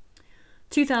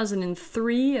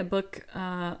 2003, a book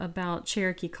about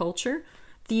Cherokee culture.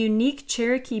 The unique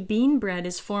Cherokee bean bread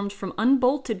is formed from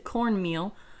unbolted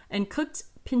cornmeal and cooked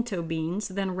pinto beans,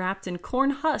 then wrapped in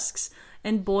corn husks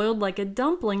and boiled like a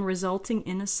dumpling, resulting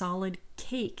in a solid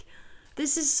cake.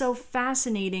 This is so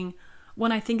fascinating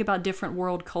when I think about different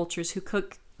world cultures who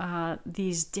cook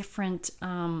these different,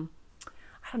 I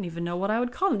don't even know what I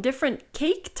would call them, different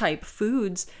cake type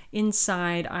foods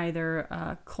inside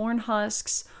either corn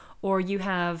husks, or you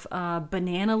have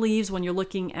banana leaves when you're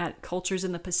looking at cultures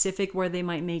in the Pacific where they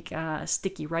might make a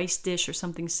sticky rice dish or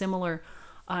something similar,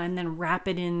 and then wrap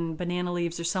it in banana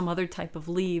leaves or some other type of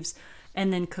leaves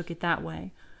and then cook it that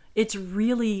way. It's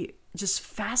really just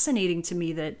fascinating to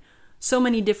me that so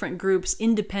many different groups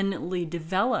independently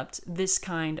developed this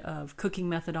kind of cooking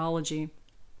methodology.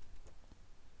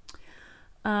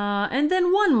 And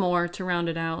then one more to round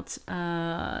it out.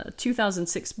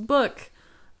 2006 book.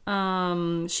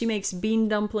 She makes bean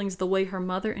dumplings the way her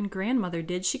mother and grandmother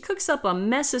did. She cooks up a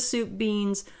mess of soup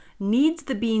beans, kneads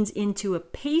the beans into a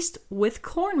paste with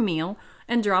cornmeal,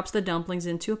 and drops the dumplings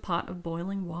into a pot of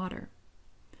boiling water.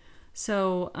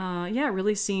 So, it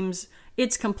really seems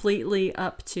it's completely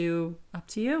up to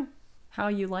you, how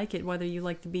you like it, whether you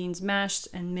like the beans mashed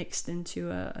and mixed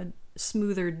into a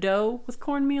smoother dough with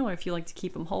cornmeal, or if you like to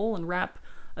keep them whole and wrap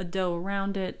a dough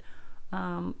around it.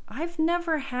 I've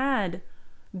never had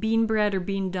bean bread or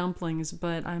bean dumplings,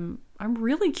 but I'm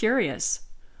really curious.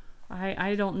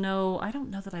 I don't know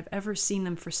that I've ever seen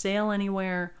them for sale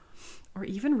anywhere, or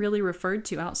even really referred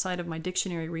to outside of my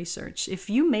dictionary research. If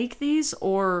you make these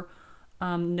or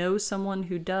know someone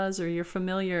who does, or you're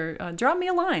familiar, drop me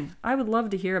a line. I would love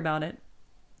to hear about it.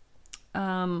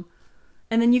 And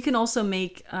then you can also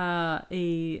make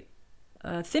a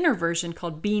thinner version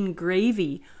called bean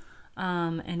gravy.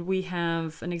 And we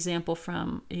have an example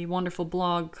from a wonderful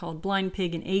blog called Blind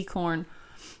Pig and Acorn.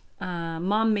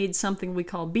 Mom made something we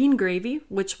call bean gravy,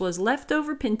 which was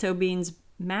leftover pinto beans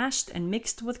mashed and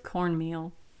mixed with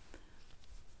cornmeal.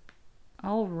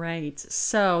 All right,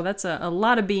 so that's a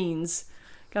lot of beans.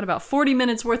 Got about 40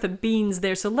 minutes worth of beans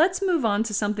there. So let's move on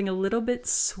to something a little bit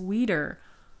sweeter.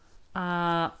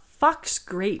 Fox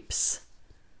grapes.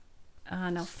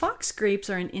 Now, fox grapes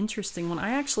are an interesting one.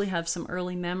 I actually have some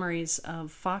early memories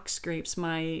of fox grapes.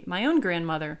 My own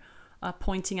grandmother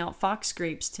pointing out fox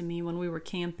grapes to me when we were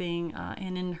camping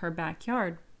and in her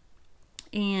backyard.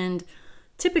 And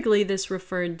typically this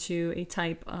referred to a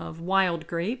type of wild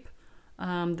grape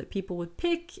that people would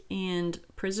pick and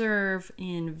preserve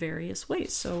in various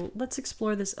ways. So let's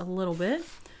explore this a little bit.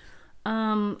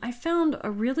 I found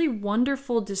a really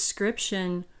wonderful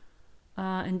description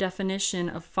and definition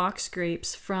of fox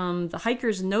grapes from the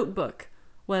Hiker's Notebook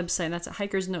website. That's at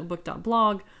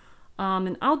hikersnotebook.blog.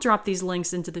 And I'll drop these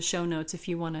links into the show notes if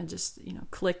you want to just,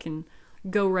 click and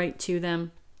go right to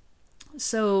them.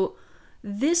 So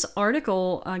this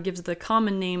article gives the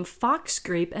common name fox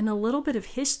grape and a little bit of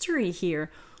history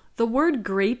here. The word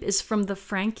grape is from the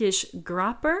Frankish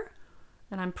grapper,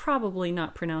 and I'm probably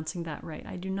not pronouncing that right.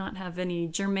 I do not have any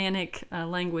Germanic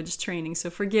language training, so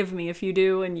forgive me if you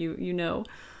do and you know.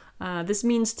 This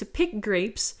means to pick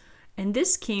grapes, and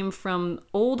this came from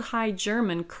Old High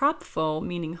German Kropfo,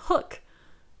 meaning hook,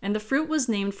 and the fruit was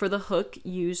named for the hook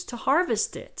used to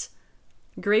harvest it.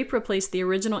 Grape replaced the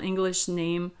original English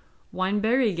name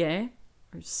Weinberge,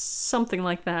 or something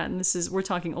like that, and we're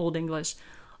talking Old English,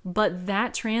 but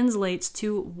that translates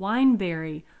to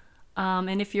wineberry.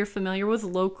 And if you're familiar with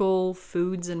local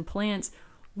foods and plants,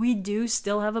 we do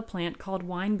still have a plant called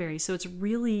wineberry, so it's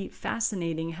really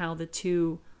fascinating how the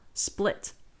two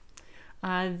split.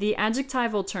 The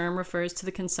adjectival term refers to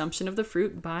the consumption of the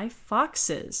fruit by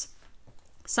foxes.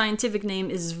 Scientific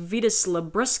name is Vitis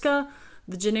labrusca.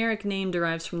 The generic name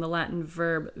derives from the Latin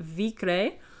verb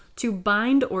vicere, to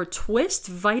bind or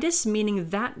twist, vitis meaning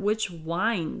that which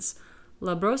winds.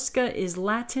 Labrusca is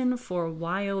Latin for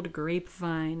wild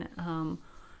grapevine.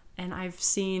 and I've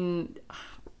seen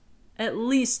at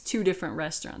least 2 different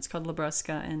restaurants called La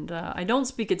Brusca, and I don't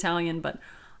speak Italian, but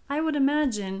I would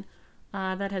imagine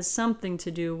that has something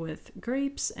to do with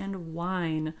grapes and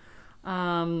wine.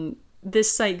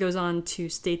 This site goes on to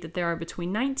state that there are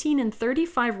between 19 and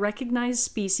 35 recognized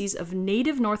species of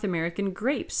native North American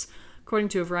grapes, according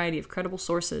to a variety of credible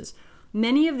sources.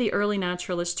 Many of the early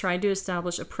naturalists tried to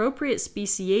establish appropriate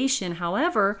speciation.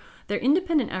 However, their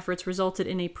independent efforts resulted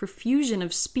in a profusion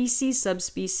of species,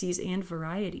 subspecies, and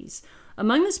varieties.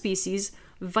 Among the species,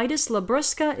 Vitis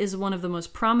labrusca is one of the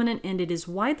most prominent, and it is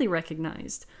widely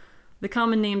recognized. The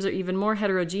common names are even more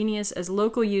heterogeneous, as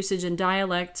local usage and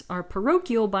dialect are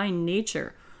parochial by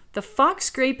nature. The fox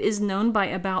grape is known by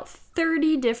about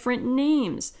 30 different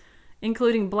names,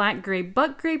 including black grape,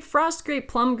 buck grape, frost grape,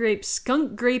 plum grape,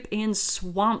 skunk grape, and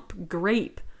swamp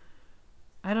grape.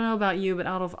 I don't know about you, but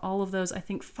out of all of those, I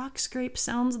think fox grape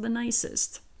sounds the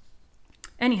nicest.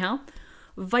 Anyhow,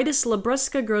 Vitis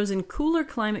labrusca grows in cooler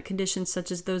climate conditions such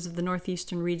as those of the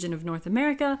northeastern region of North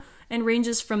America and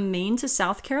ranges from Maine to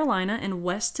South Carolina and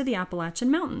west to the Appalachian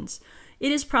Mountains.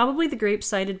 It is probably the grape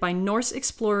cited by Norse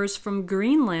explorers from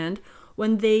Greenland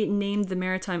when they named the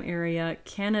maritime area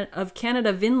of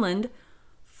Canada Vinland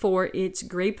for its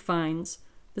grapevines.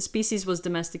 The species was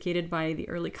domesticated by the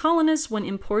early colonists when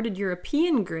imported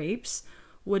European grapes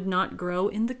would not grow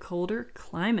in the colder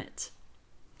climate.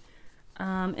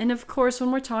 And of course,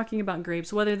 when we're talking about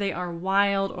grapes, whether they are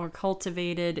wild or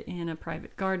cultivated in a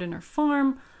private garden or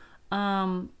farm,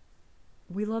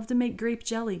 we love to make grape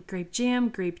jelly, grape jam,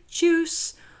 grape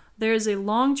juice. There's a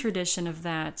long tradition of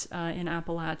that in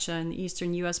Appalachia in the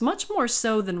eastern U.S., much more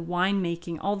so than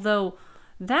winemaking, although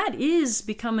that is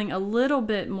becoming a little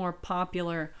bit more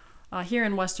popular. Here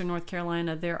in western North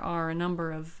Carolina, there are a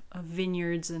number of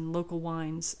vineyards and local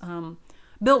wines.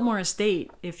 Biltmore Estate,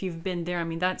 if you've been there, I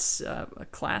mean, that's a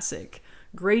classic,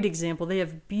 great example. They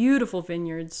have beautiful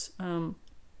vineyards on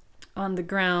the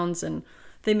grounds, and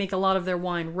they make a lot of their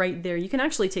wine right there. You can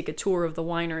actually take a tour of the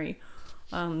winery,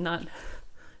 not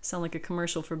sound like a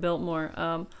commercial for Biltmore,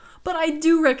 but I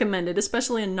do recommend it,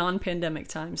 especially in non-pandemic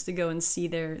times, to go and see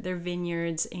their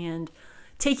vineyards and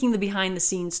taking the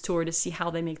behind-the-scenes tour to see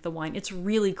how they make the wine. It's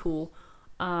really cool.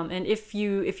 And if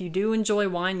you do enjoy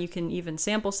wine, you can even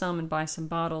sample some and buy some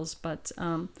bottles. But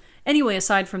anyway,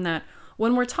 aside from that,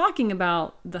 when we're talking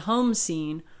about the home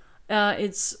scene,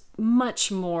 it's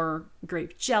much more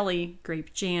grape jelly,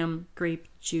 grape jam, grape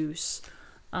juice.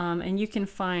 And you can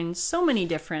find so many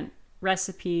different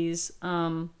recipes.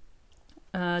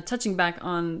 Touching back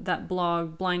on that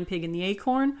blog, Blind Pig and the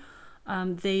Acorn,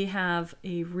 they have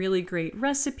a really great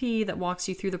recipe that walks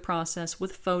you through the process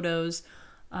with photos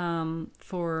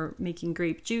for making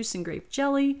grape juice and grape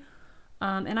jelly.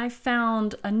 And I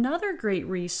found another great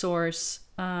resource,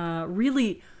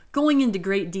 really going into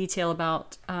great detail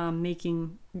about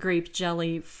making grape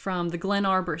jelly from the Glen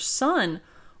Arbor Sun,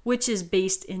 which is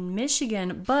based in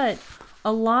Michigan, but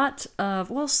a lot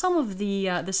of, well, some of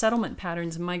the settlement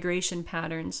patterns, migration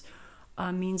patterns,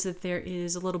 means that there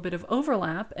is a little bit of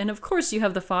overlap. And of course, you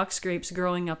have the fox grapes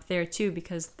growing up there too,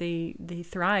 because they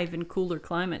thrive in cooler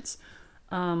climates.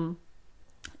 And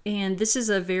this is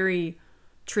a very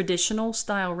traditional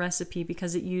style recipe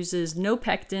because it uses no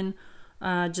pectin,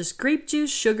 just grape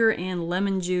juice, sugar, and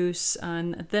lemon juice,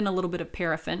 and then a little bit of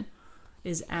paraffin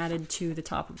is added to the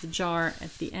top of the jar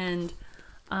at the end.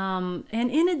 And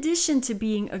in addition to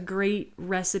being a great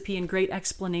recipe and great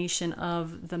explanation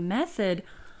of the method,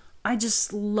 I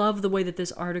just love the way that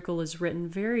this article is written.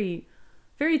 Very,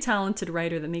 very talented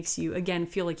writer that makes you, again,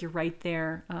 feel like you're right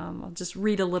there. I'll just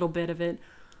read a little bit of it.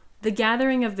 The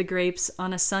gathering of the grapes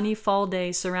on a sunny fall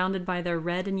day surrounded by their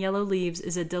red and yellow leaves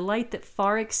is a delight that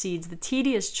far exceeds the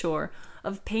tedious chore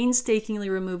of painstakingly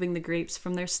removing the grapes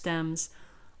from their stems.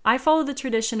 I follow the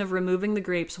tradition of removing the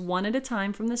grapes one at a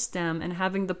time from the stem and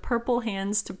having the purple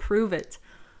hands to prove it.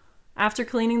 After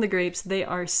cleaning the grapes, they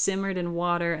are simmered in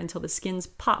water until the skins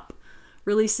pop,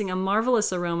 releasing a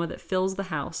marvelous aroma that fills the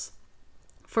house.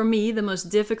 For me, the most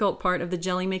difficult part of the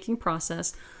jelly-making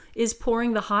process is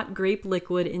pouring the hot grape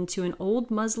liquid into an old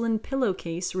muslin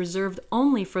pillowcase reserved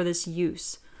only for this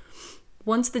use.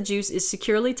 Once the juice is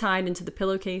securely tied into the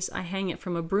pillowcase, I hang it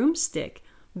from a broomstick,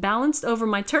 balanced over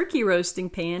my turkey roasting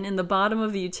pan in the bottom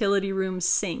of the utility room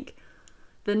sink.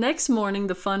 The next morning,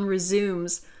 the fun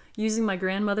resumes. Using my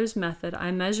grandmother's method,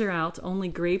 I measure out only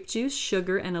grape juice,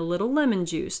 sugar, and a little lemon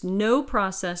juice, no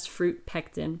processed fruit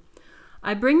pectin.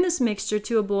 I bring this mixture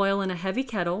to a boil in a heavy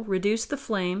kettle, reduce the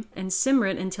flame, and simmer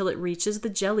it until it reaches the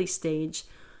jelly stage.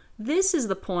 This is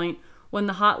the point when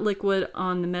the hot liquid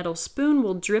on the metal spoon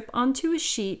will drip onto a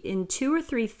sheet in 2 or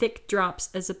 3 thick drops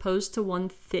as opposed to one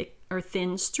thick or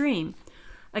thin stream.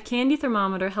 A candy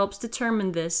thermometer helps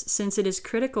determine this since it is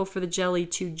critical for the jelly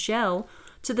to gel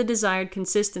to the desired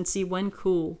consistency when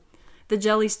cool. The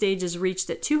jelly stage is reached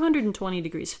at 220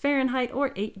 degrees Fahrenheit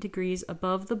or 8 degrees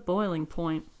above the boiling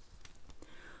point.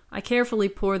 I carefully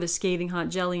pour the scathing hot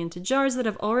jelly into jars that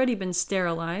have already been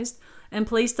sterilized and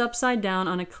placed upside down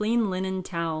on a clean linen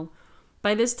towel.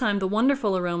 By this time, the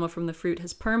wonderful aroma from the fruit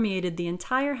has permeated the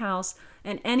entire house,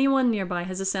 and anyone nearby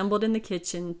has assembled in the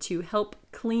kitchen to help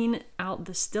clean out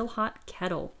the still hot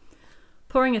kettle.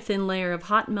 Pouring a thin layer of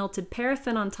hot melted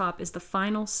paraffin on top is the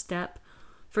final step.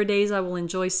 For days I will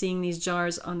enjoy seeing these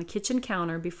jars on the kitchen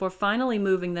counter before finally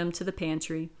moving them to the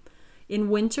pantry. In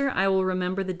winter, I will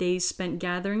remember the days spent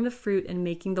gathering the fruit and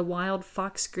making the wild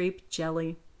fox grape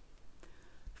jelly.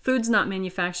 Foods not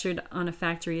manufactured on a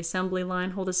factory assembly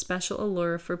line hold a special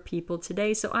allure for people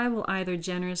today, so I will either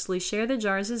generously share the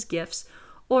jars as gifts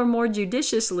or more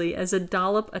judiciously as a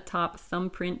dollop atop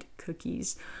thumbprint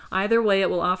cookies. Either way, it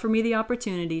will offer me the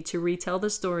opportunity to retell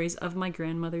the stories of my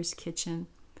grandmother's kitchen.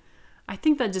 I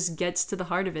think that just gets to the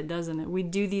heart of it, doesn't it? We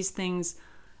do these things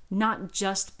not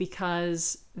just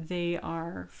because they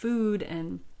are food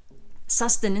and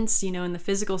sustenance, in the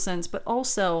physical sense, but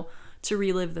also to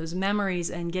relive those memories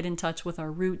and get in touch with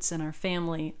our roots and our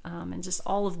family, and just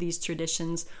all of these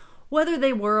traditions, whether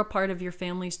they were a part of your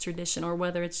family's tradition or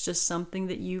whether it's just something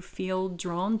that you feel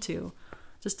drawn to.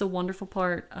 Just a wonderful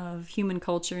part of human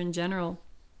culture in general.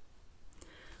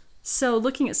 So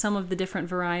looking at some of the different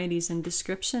varieties and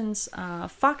descriptions,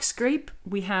 fox grape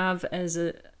we have as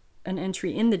an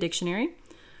entry in the dictionary.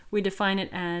 We define it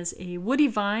as a woody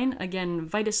vine, again,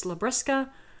 Vitis labrusca,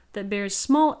 that bears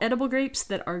small edible grapes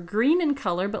that are green in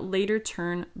color but later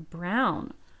turn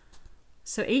brown.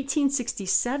 So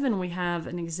 1867, we have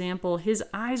an example. His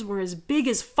eyes were as big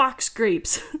as fox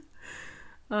grapes.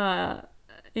 And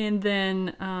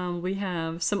then we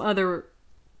have some other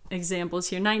examples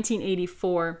here.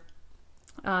 1984,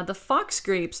 the fox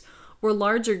grapes were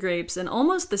larger grapes and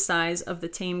almost the size of the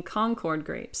tame Concord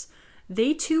grapes.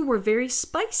 They too were very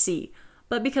spicy,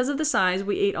 but because of the size,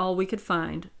 we ate all we could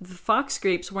find. The fox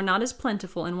grapes were not as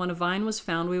plentiful, and when a vine was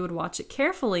found, we would watch it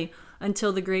carefully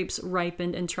until the grapes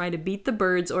ripened and try to beat the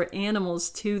birds or animals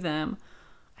to them.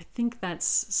 I think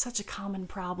that's such a common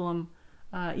problem,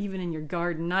 even in your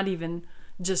garden, not even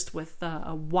just with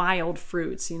wild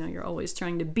fruits. You're always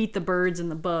trying to beat the birds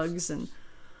and the bugs and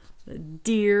the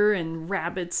deer and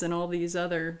rabbits and all these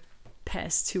other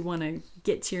pests who want to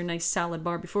get to your nice salad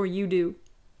bar before you do.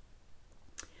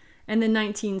 And then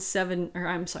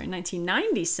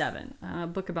 1997, a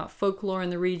book about folklore in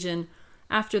the region.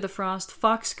 After the frost,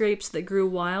 fox grapes that grew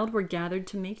wild were gathered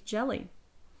to make jelly.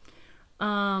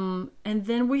 And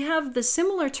then we have the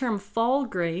similar term fall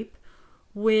grape,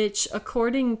 which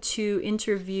according to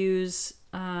interviews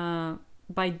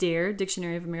by DARE,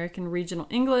 Dictionary of American Regional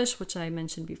English, which I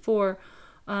mentioned before,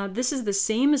 this is the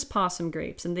same as possum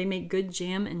grapes, and they make good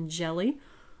jam and jelly.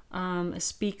 A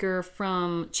speaker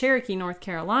from Cherokee, North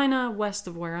Carolina, west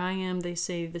of where I am, they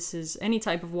say this is any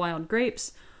type of wild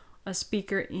grapes. A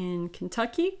speaker in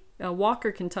Kentucky,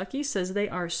 Walker, Kentucky, says they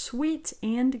are sweet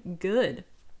and good.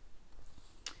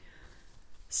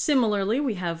 Similarly,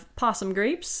 we have possum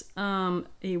grapes, a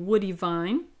woody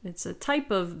vine. It's a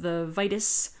type of the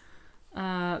Vitis,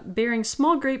 bearing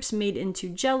small grapes made into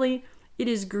jelly. It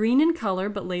is green in color,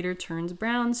 but later turns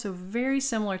brown, so very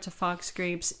similar to fox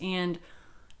grapes. And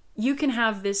you can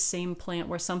have this same plant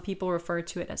where some people refer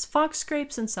to it as fox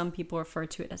grapes and some people refer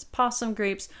to it as possum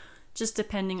grapes, just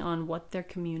depending on what their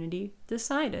community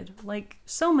decided. Like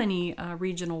so many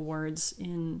regional words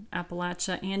in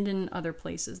Appalachia and in other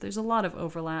places. There's a lot of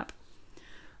overlap.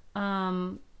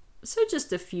 So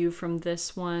just a few from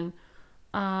this one.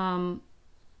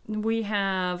 We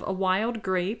have a wild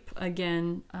grape,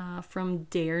 again, from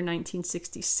DARE,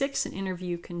 1966, an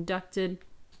interview conducted.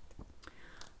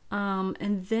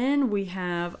 And then we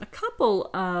have a couple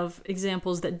of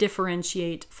examples that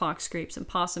differentiate fox grapes and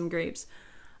possum grapes.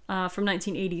 From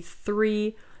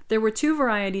 1983, there were 2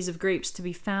 varieties of grapes to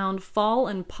be found, fall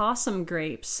and possum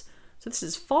grapes. So this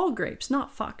is fall grapes,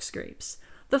 not fox grapes.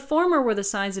 The former were the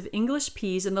size of English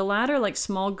peas and the latter like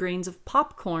small grains of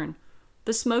popcorn.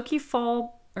 The smoky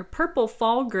fall or purple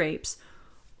fall grapes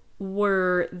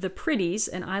were the pretties,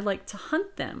 and I like to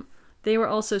hunt them. They were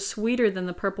also sweeter than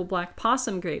the purple-black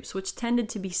possum grapes, which tended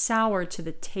to be sour to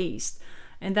the taste.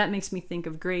 And that makes me think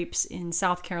of grapes in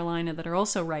South Carolina that are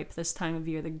also ripe this time of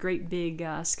year, the great big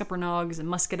scuppernongs and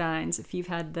muscadines, if you've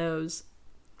had those.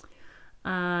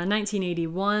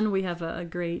 1981, we have a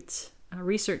great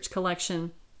research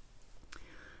collection.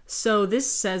 So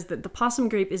this says that the possum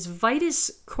grape is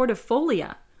Vitis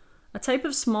cordifolia, a type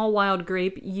of small wild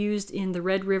grape used in the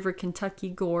Red River, Kentucky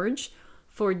Gorge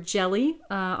for jelly,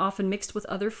 often mixed with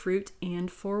other fruit, and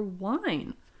for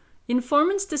wine.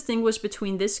 Informants distinguish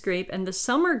between this grape and the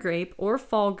summer grape, or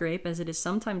fall grape as it is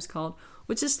sometimes called,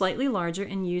 which is slightly larger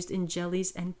and used in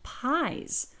jellies and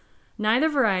pies. Neither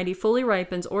variety fully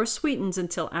ripens or sweetens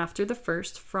until after the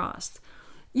first frost.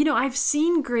 You know, I've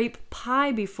seen grape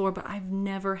pie before, but I've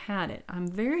never had it. I'm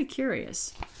very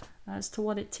curious as to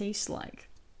what it tastes like.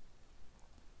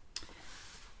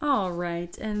 All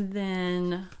right, and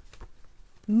then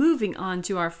moving on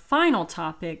to our final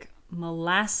topic,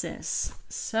 molasses.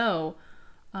 So,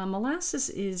 molasses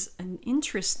is an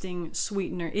interesting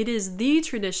sweetener. It is the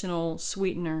traditional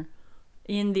sweetener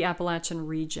in the Appalachian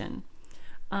region.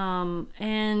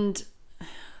 And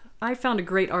I found a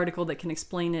great article that can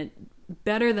explain it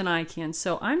better than I can.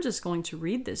 So I'm just going to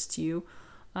read this to you,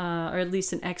 or at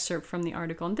least an excerpt from the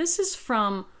article. And this is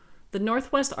from the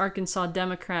Northwest Arkansas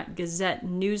Democrat Gazette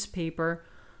newspaper.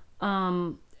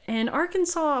 And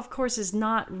Arkansas, of course, is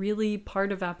not really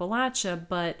part of Appalachia,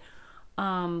 but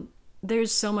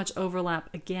there's so much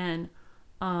overlap again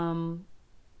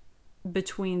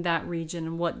between that region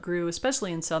and what grew,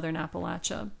 especially in southern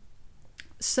Appalachia.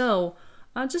 So,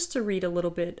 just to read a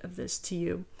little bit of this to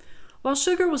you. While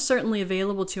sugar was certainly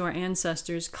available to our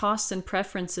ancestors, costs and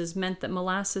preferences meant that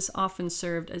molasses often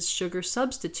served as sugar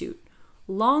substitute,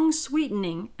 long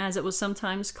sweetening, as it was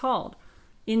sometimes called.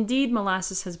 Indeed,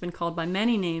 molasses has been called by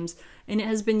many names, and it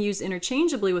has been used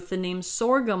interchangeably with the name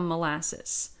sorghum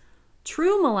molasses.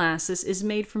 True molasses is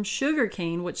made from sugar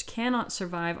cane, which cannot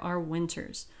survive our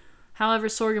winters. However,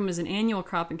 sorghum is an annual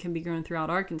crop and can be grown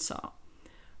throughout Arkansas.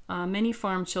 Many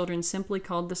farm children simply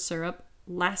called the syrup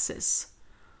lasses.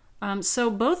 So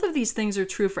both of these things are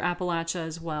true for Appalachia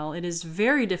as well. It is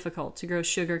very difficult to grow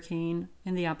sugar cane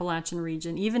in the Appalachian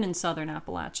region, even in southern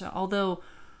Appalachia. Although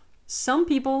some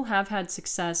people have had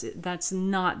success, that's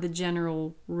not the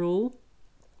general rule.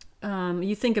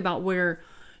 You think about where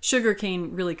sugar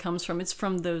cane really comes from. It's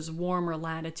from those warmer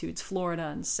latitudes, Florida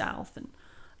and South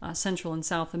and Central and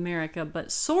South America. But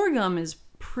sorghum is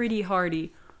pretty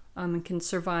hardy and can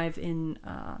survive in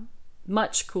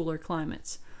much cooler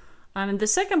climates. And the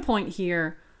second point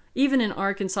here, even in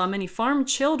Arkansas, many farm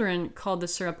children called the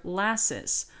syrup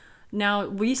lasses. Now,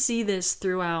 we see this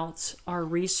throughout our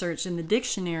research in the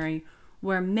dictionary,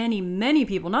 where many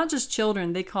people, not just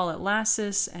children, they call it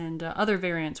lasses and other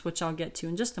variants, which I'll get to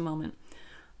in just a moment.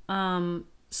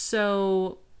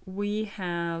 So we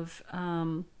have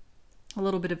a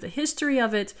little bit of the history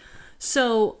of it.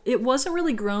 So it wasn't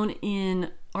really grown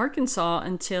in Arkansas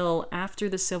until after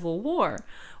the Civil War,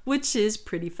 which is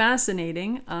pretty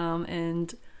fascinating.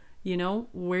 And, you know,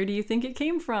 where do you think it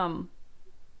came from?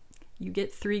 You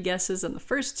get 3 guesses and the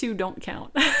first 2 don't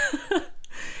count.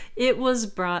 It was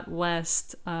brought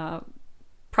west,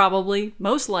 probably,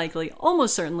 most likely,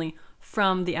 almost certainly,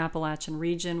 from the Appalachian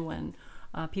region when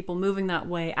people moving that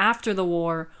way after the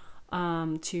war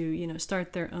to, you know,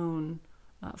 start their own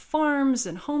farms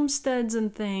and homesteads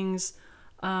and things,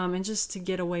 and just to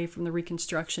get away from the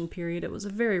Reconstruction period. It was a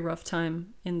very rough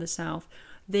time in the South.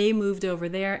 They moved over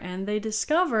there and they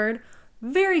discovered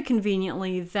very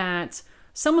conveniently that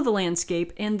some of the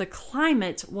landscape and the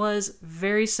climate was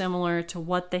very similar to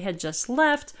what they had just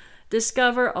left.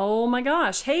 Discover, oh my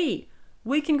gosh, hey,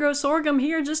 we can grow sorghum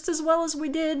here just as well as we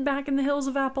did back in the hills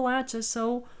of Appalachia.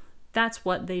 So that's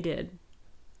what they did.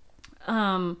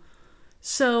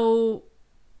 So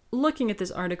looking at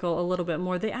this article a little bit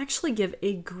more, they actually give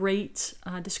a great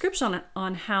description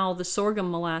on how the sorghum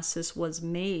molasses was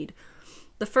made.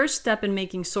 The first step in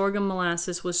making sorghum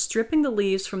molasses was stripping the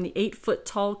leaves from the 8-foot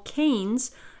tall canes,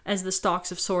 as the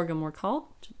stalks of sorghum were called,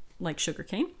 like sugar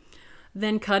cane,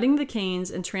 then cutting the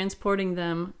canes and transporting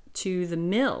them to the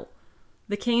mill.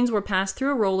 The canes were passed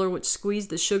through a roller which squeezed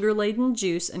the sugar-laden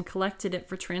juice and collected it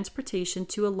for transportation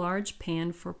to a large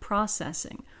pan for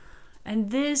processing. And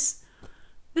this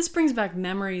brings back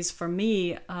memories for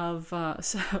me of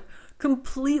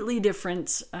completely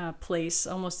different place,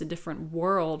 almost a different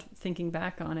world, thinking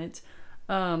back on it.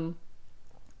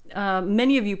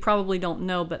 Many of you probably don't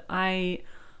know, but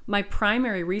my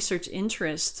primary research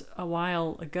interest a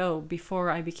while ago, before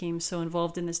I became so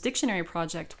involved in this dictionary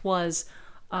project, was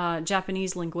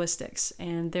Japanese linguistics.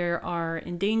 And there are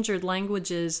endangered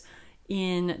languages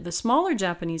in the smaller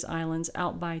Japanese islands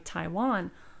out by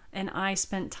Taiwan. And I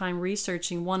spent time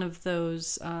researching one of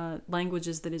those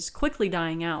languages that is quickly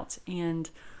dying out. And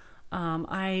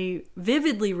I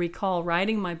vividly recall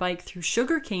riding my bike through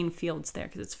sugarcane fields there,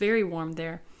 because it's very warm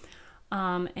there,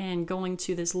 and going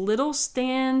to this little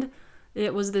stand.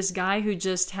 It was this guy who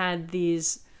just had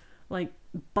these like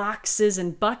boxes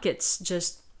and buckets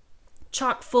just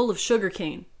chock full of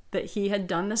sugarcane that he had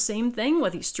done the same thing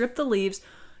with. He stripped the leaves,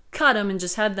 cut them, and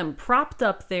just had them propped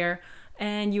up there.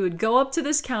 And you would go up to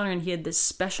this counter, and he had this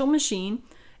special machine.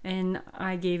 And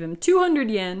I gave him 200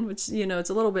 yen, which, it's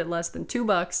a little bit less than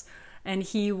 $2. And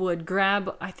he would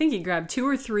grab, I think he grabbed 2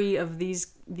 or 3 of these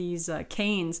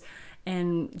canes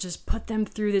and just put them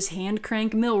through this hand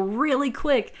crank mill really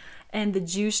quick. And the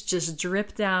juice just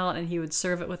dripped out, and he would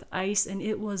serve it with ice. And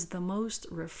it was the most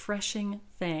refreshing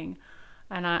thing.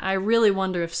 And I really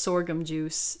wonder if sorghum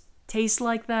juice tastes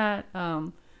like that.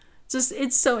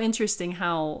 It's so interesting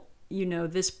how,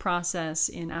 this process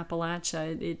in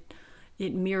Appalachia,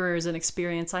 it mirrors an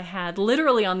experience I had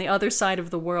literally on the other side of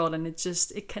the world, and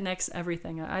it connects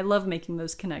everything. I love making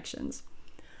those connections.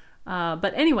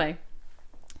 But anyway,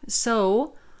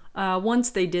 so once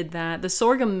they did that, the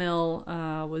sorghum mill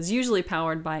was usually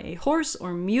powered by a horse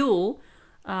or mule,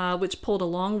 which pulled a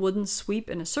long wooden sweep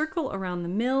in a circle around the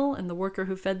mill, and the worker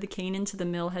who fed the cane into the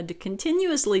mill had to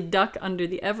continuously duck under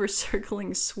the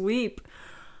ever-circling sweep.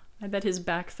 I bet his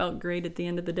back felt great at the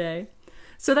end of the day.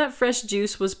 So that fresh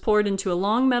juice was poured into a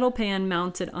long metal pan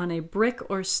mounted on a brick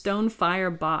or stone fire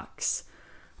box.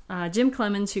 Jim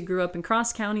Clemens, who grew up in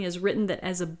Cross County, has written that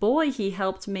as a boy he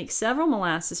helped make several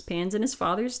molasses pans in his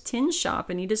father's tin shop,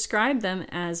 and he described them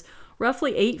as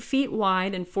roughly 8 feet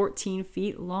wide and 14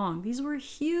 feet long. These were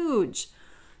huge.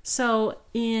 So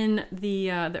in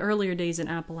the earlier days in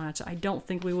Appalachia, I don't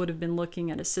think we would have been looking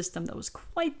at a system that was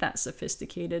quite that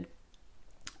sophisticated.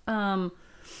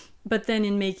 But then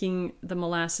in making the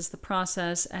molasses, the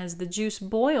process, as the juice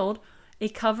boiled, a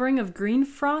covering of green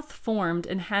froth formed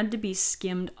and had to be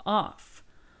skimmed off.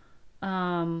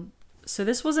 So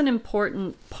this was an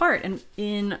important part. And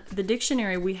in the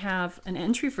dictionary, we have an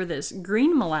entry for this,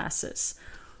 green molasses,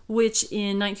 which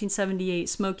in 1978,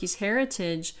 Smoky's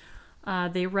Heritage,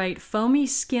 they write, foamy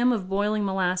skim of boiling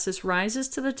molasses rises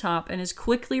to the top and is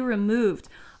quickly removed.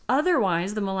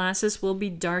 Otherwise, the molasses will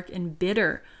be dark and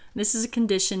bitter. This is a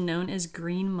condition known as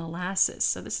green molasses.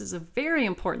 So this is a very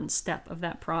important step of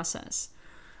that process.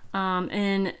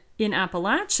 And in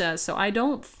Appalachia, so I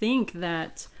don't think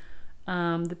that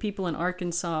the people in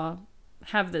Arkansas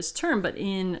have this term, but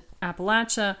in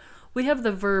Appalachia, we have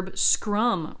the verb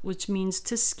scrum, which means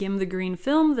to skim the green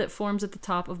film that forms at the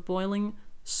top of boiling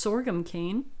sorghum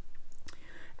cane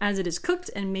as it is cooked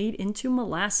and made into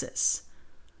molasses.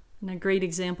 And a great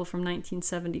example from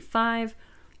 1975,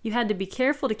 you had to be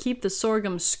careful to keep the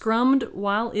sorghum scrummed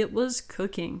while it was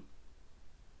cooking.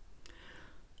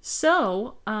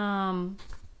 So,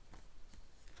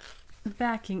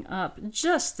 backing up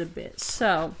just a bit.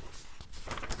 So,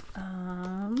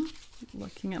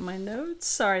 looking at my notes,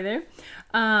 sorry there.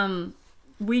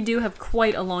 We do have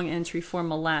quite a long entry for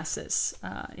molasses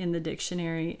in the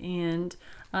dictionary and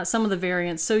some of the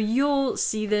variants. So you'll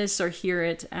see this or hear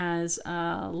it as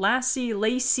lassie,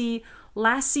 lacy,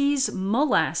 lassies,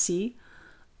 molassy,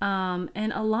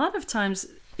 and a lot of times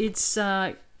it's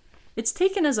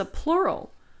taken as a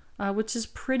plural, which is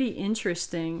pretty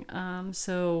interesting.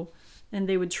 And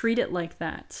they would treat it like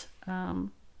that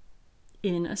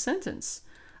in a sentence.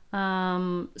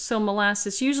 So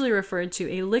molasses usually referred to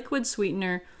a liquid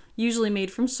sweetener, usually made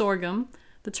from sorghum.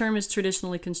 The term is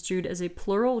traditionally construed as a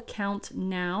plural count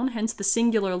noun, hence the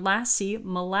singular lassie,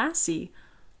 molassy,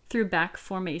 through back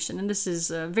formation. And this is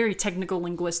very technical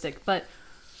linguistic, but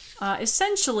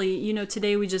essentially,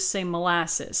 today we just say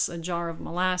molasses, a jar of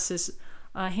molasses.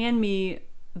 Hand me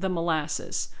the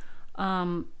molasses.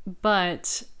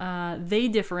 But they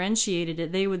differentiated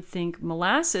it. They would think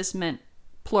molasses meant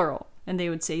plural, and they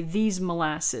would say these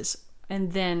molasses.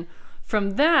 And then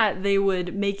from that, they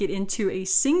would make it into a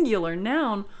singular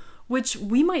noun, which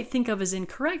we might think of as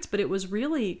incorrect, but it was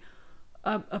really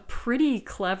a pretty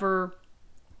clever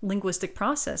linguistic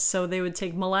process. So they would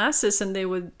take molasses and they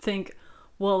would think,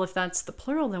 well, if that's the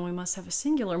plural, then we must have a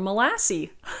singular,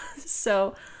 molassy.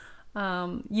 So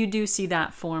you do see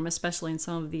that form, especially in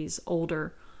some of these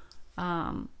older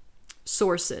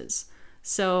sources.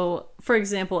 So, for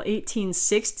example,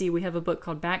 1860, we have a book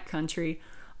called Backcountry.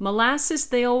 Molasses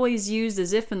they always used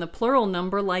as if in the plural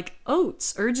number, like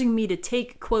oats, urging me to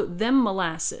take, quote, them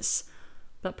molasses.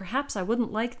 But perhaps I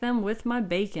wouldn't like them with my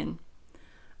bacon.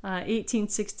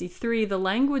 1863, the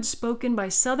language spoken by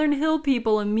Southern Hill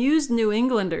people amused New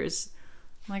Englanders.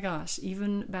 My gosh,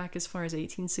 even back as far as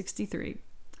 1863.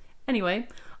 Anyway,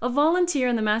 a volunteer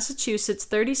in the Massachusetts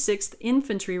 36th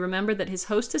Infantry remembered that his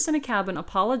hostess in a cabin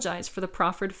apologized for the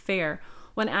proffered fare.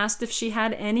 When asked if she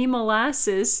had any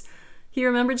molasses, He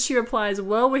remembered, she replies,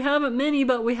 well, we haven't many,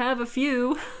 but we have a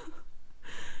few.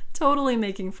 Totally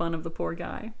making fun of the poor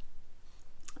guy.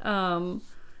 And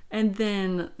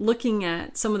then looking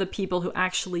at some of the people who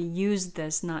actually used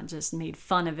this, not just made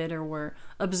fun of it or were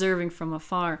observing from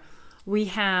afar. We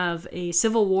have a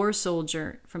Civil War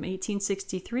soldier from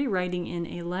 1863 writing in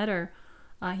a letter.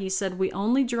 He said, we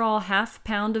only draw a half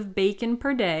pound of bacon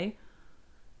per day.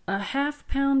 A half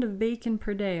pound of bacon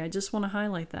per day. I just want to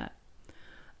highlight that.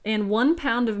 And 1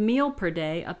 pound of meal per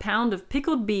day, a pound of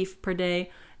pickled beef per day,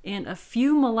 and a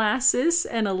few molasses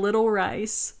and a little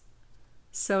rice.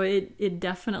 So it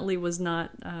definitely was not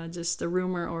just a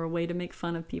rumor or a way to make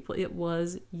fun of people. It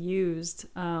was used.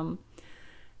 And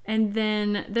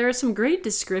then there are some great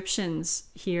descriptions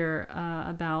here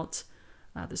about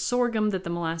the sorghum that the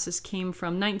molasses came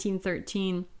from.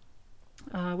 1913,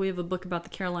 we have a book about the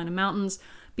Carolina Mountains.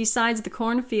 Besides the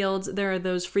cornfields, there are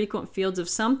those frequent fields of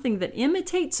something that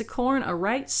imitates a corn a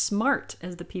right smart,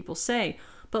 as the people say,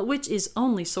 but which is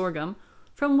only sorghum,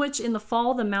 from which in the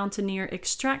fall the mountaineer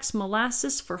extracts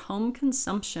molasses for home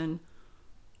consumption.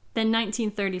 Then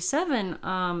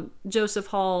 1937, Joseph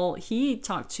Hall, he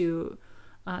talked to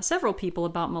several people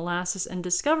about molasses and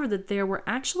discovered that there were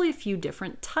actually a few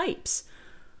different types.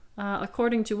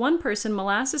 According to one person,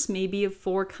 molasses may be of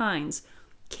 4 kinds: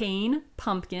 cane,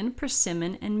 pumpkin,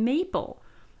 persimmon, and maple.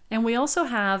 And we also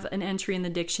have an entry in the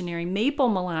dictionary, maple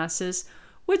molasses,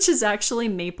 which is actually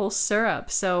maple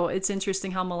syrup. So it's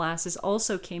interesting how molasses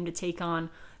also came to take on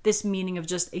this meaning of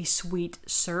just a sweet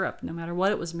syrup, no matter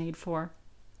what it was made for.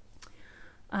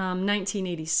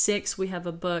 1986, we have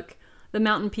a book. The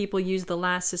mountain people use the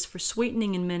molasses for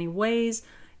sweetening in many ways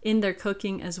in their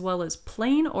cooking, as well as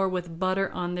plain or with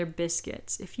butter on their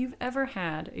biscuits. If you've ever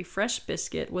had a fresh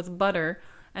biscuit with butter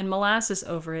and molasses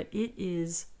over it, it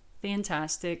is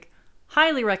fantastic.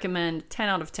 Highly recommend. 10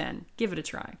 out of 10. Give it a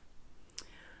try.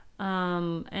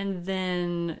 And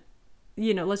then,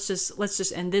 let's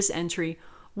just end this entry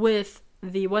with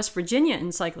the West Virginia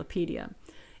Encyclopedia.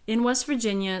 In West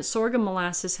Virginia, sorghum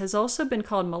molasses has also been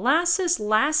called molasses,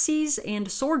 lassies, and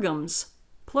sorghums,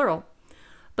 plural.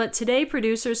 But today,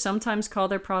 producers sometimes call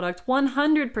their product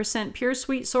 100% pure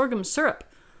sweet sorghum syrup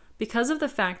because of the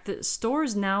fact that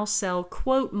stores now sell,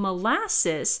 quote,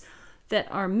 molasses that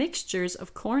are mixtures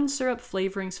of corn syrup,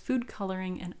 flavorings, food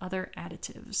coloring, and other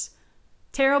additives.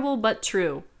 Terrible, but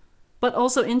true. But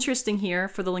also interesting here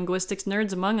for the linguistics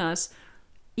nerds among us,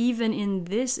 even in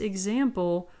this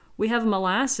example, we have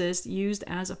molasses used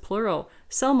as a plural.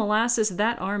 Sell molasses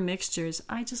that are mixtures.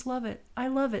 I just love it. I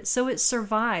love it. So it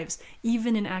survives,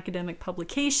 even in academic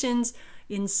publications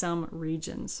in some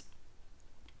regions.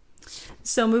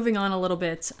 So moving on a little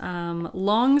bit,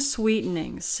 long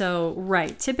sweetening. So,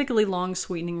 right, typically long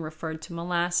sweetening referred to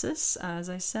molasses, as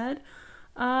I said.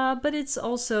 But it's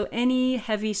also any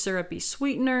heavy syrupy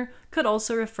sweetener, could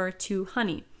also refer to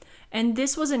honey. And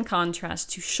this was in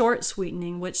contrast to short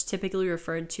sweetening, which typically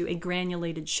referred to a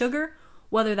granulated sugar,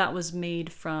 whether that was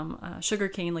made from sugar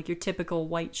cane, like your typical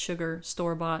white sugar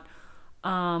store-bought,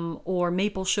 or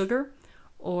maple sugar,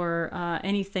 or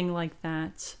anything like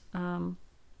that.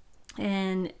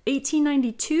 In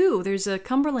 1892, there's a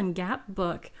Cumberland Gap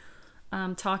book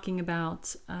talking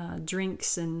about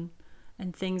drinks and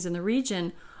things in the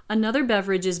region. Another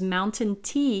beverage is mountain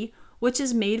tea, which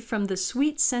is made from the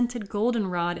sweet-scented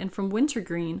goldenrod and from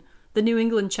wintergreen, the New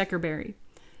England checkerberry.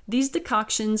 These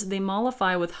decoctions they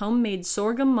mollify with homemade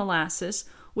sorghum molasses,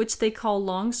 which they call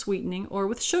long sweetening, or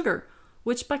with sugar,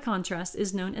 which by contrast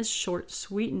is known as short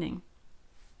sweetening.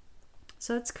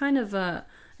 So it's kind of an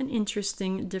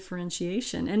interesting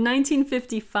differentiation. In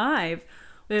 1955,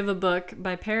 we have a book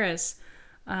by Paris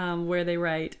where they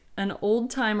write, "An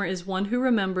old-timer is one who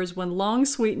remembers when long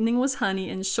sweetening was honey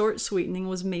and short sweetening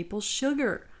was maple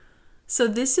sugar." So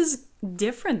this is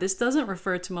different. This doesn't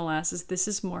refer to molasses. This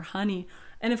is more honey.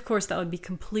 And of course, that would be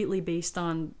completely based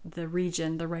on the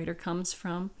region the writer comes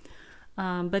from.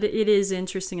 But it is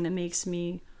interesting, and it makes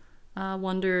me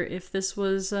wonder if this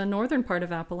was a northern part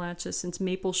of Appalachia, since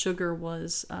maple sugar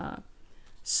was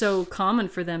so common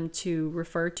for them to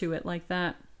refer to it like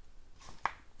that.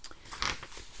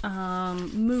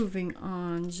 Moving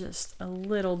on just a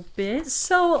little bit.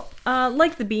 So,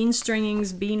 like the bean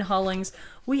stringings, bean hullings,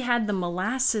 we had the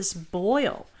molasses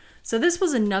boil. So this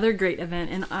was another great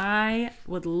event, and I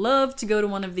would love to go to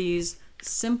one of these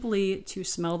simply to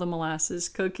smell the molasses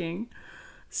cooking.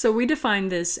 So we define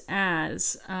this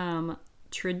as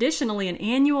traditionally an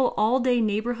annual all-day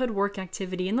neighborhood work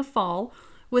activity in the fall,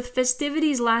 with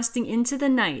festivities lasting into the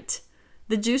night.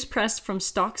 The juice pressed from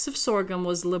stalks of sorghum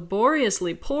was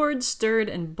laboriously poured, stirred,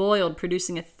 and boiled,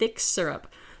 producing a thick syrup.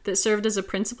 that served as a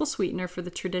principal sweetener for the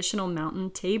traditional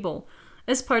mountain table.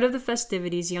 As part of the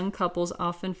festivities, young couples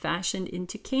often fashioned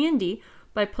into candy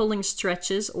by pulling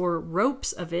stretches or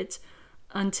ropes of it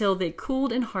until they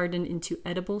cooled and hardened into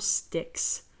edible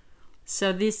sticks.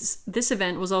 So this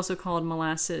event was also called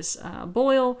molasses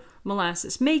boil,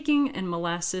 molasses making, and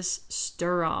molasses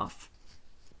stir-off.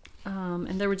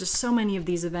 And there were just so many of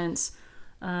these events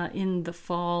in the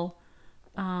fall.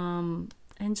 And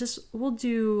we'll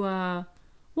do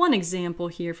one example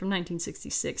here from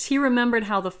 1966. He remembered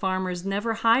how the farmers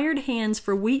never hired hands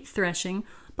for wheat threshing,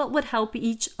 but would help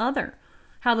each other.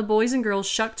 How the boys and girls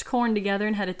shucked corn together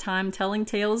and had a time telling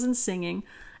tales and singing,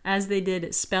 as they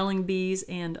did spelling bees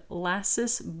and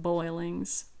lasses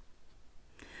boilings.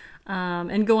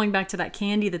 And going back to that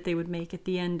candy that they would make at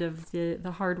the end of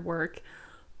the hard work,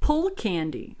 pull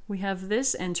candy. We have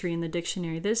this entry in the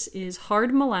dictionary. This is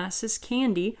hard molasses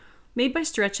candy made by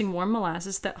stretching warm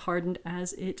molasses that hardened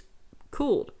as it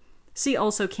cooled. See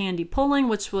also candy pulling,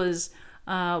 which was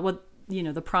what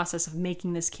the process of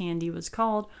making this candy was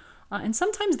called. And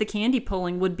sometimes the candy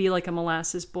pulling would be like a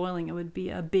molasses boiling. It would be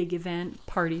a big event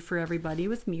party for everybody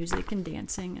with music and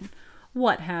dancing and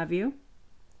what have you.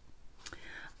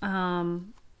 We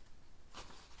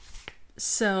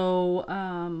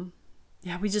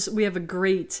have a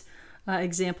great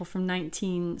example from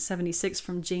 1976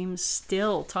 from James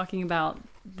Still talking about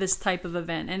this type of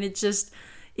event. And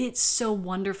it so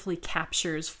wonderfully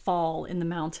captures fall in the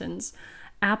mountains.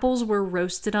 Apples were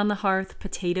roasted on the hearth,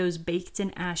 potatoes baked in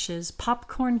ashes,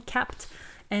 popcorn kept,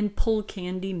 and pull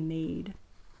candy made.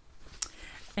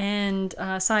 And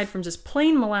aside from just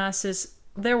plain molasses,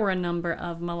 there were a number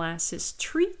of molasses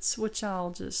treats, which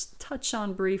I'll just touch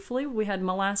on briefly. We had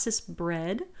molasses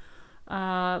bread,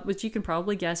 which you can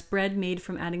probably guess, bread made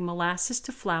from adding molasses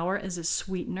to flour as a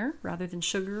sweetener rather than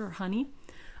sugar or honey.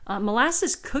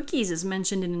 Molasses cookies is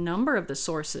mentioned in a number of the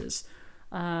sources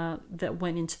that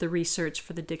went into the research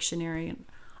for the dictionary. And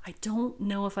I don't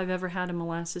know if I've ever had a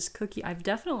molasses cookie. I've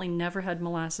definitely never had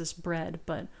molasses bread,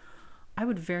 but I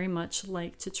would very much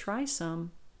like to try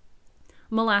some.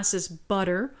 Molasses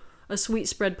butter, a sweet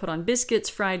spread put on biscuits,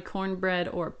 fried cornbread,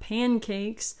 or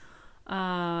pancakes.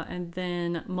 And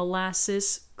then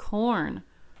molasses corn.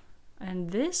 And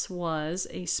this was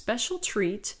a special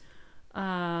treat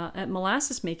at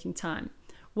molasses making time,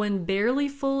 when barely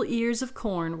full ears of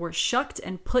corn were shucked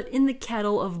and put in the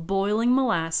kettle of boiling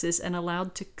molasses and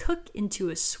allowed to cook into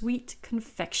a sweet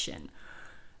confection.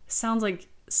 Sounds like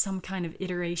some kind of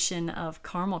iteration of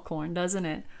caramel corn, doesn't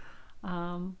it?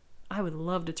 I would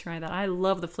love to try that. I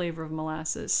love the flavor of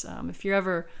molasses. If you're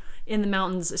ever in the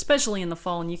mountains, especially in the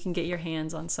fall, and you can get your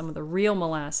hands on some of the real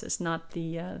molasses, not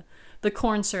the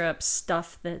corn syrup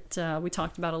stuff that we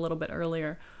talked about a little bit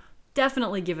earlier,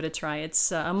 definitely give it a try.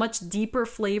 It's a much deeper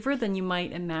flavor than you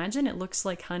might imagine. It looks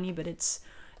like honey, but it's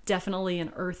definitely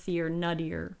an earthier,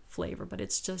 nuttier flavor. But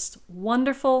it's just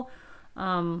wonderful.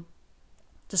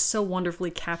 Just so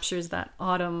wonderfully captures that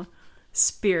autumn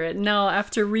spirit. Now,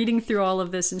 after reading through all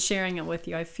of this and sharing it with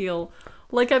you, I feel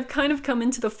like I've kind of come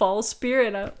into the fall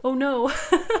spirit. Oh no,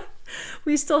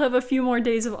 we still have a few more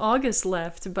days of August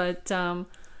left, but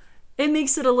it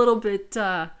makes it a little bit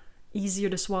easier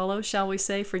to swallow, shall we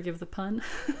say, forgive the pun,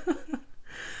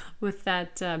 with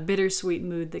that bittersweet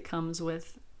mood that comes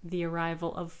with the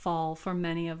arrival of fall for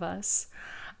many of us.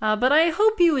 But I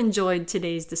hope you enjoyed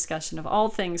today's discussion of all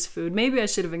things food. Maybe I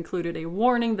should have included a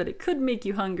warning that it could make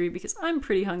you hungry, because I'm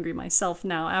pretty hungry myself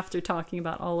now after talking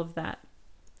about all of that.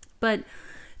 But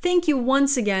thank you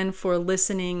once again for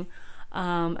listening.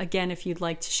 Again, if you'd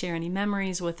like to share any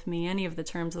memories with me, any of the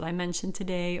terms that I mentioned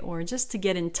today, or just to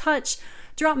get in touch,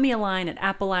 drop me a line at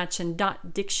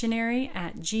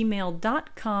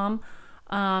appalachian.dictionary@gmail.com.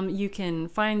 You can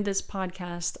find this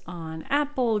podcast on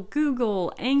Apple,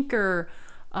 Google, Anchor.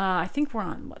 I think we're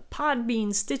on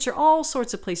Podbean, Stitcher, all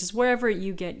sorts of places. Wherever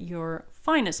you get your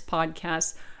finest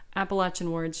podcasts,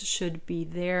 Appalachian Words should be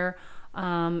there.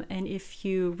 And if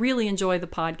you really enjoy the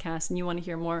podcast and you want to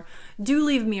hear more, do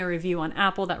leave me a review on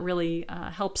Apple. That really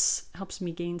helps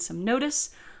me gain some notice,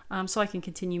 so I can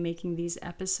continue making these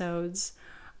episodes.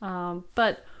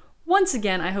 But once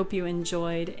again, I hope you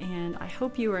enjoyed, and I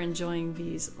hope you are enjoying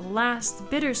these last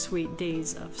bittersweet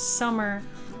days of summer.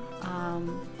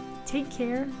 Take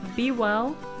care, be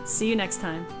well, see you next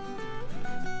time.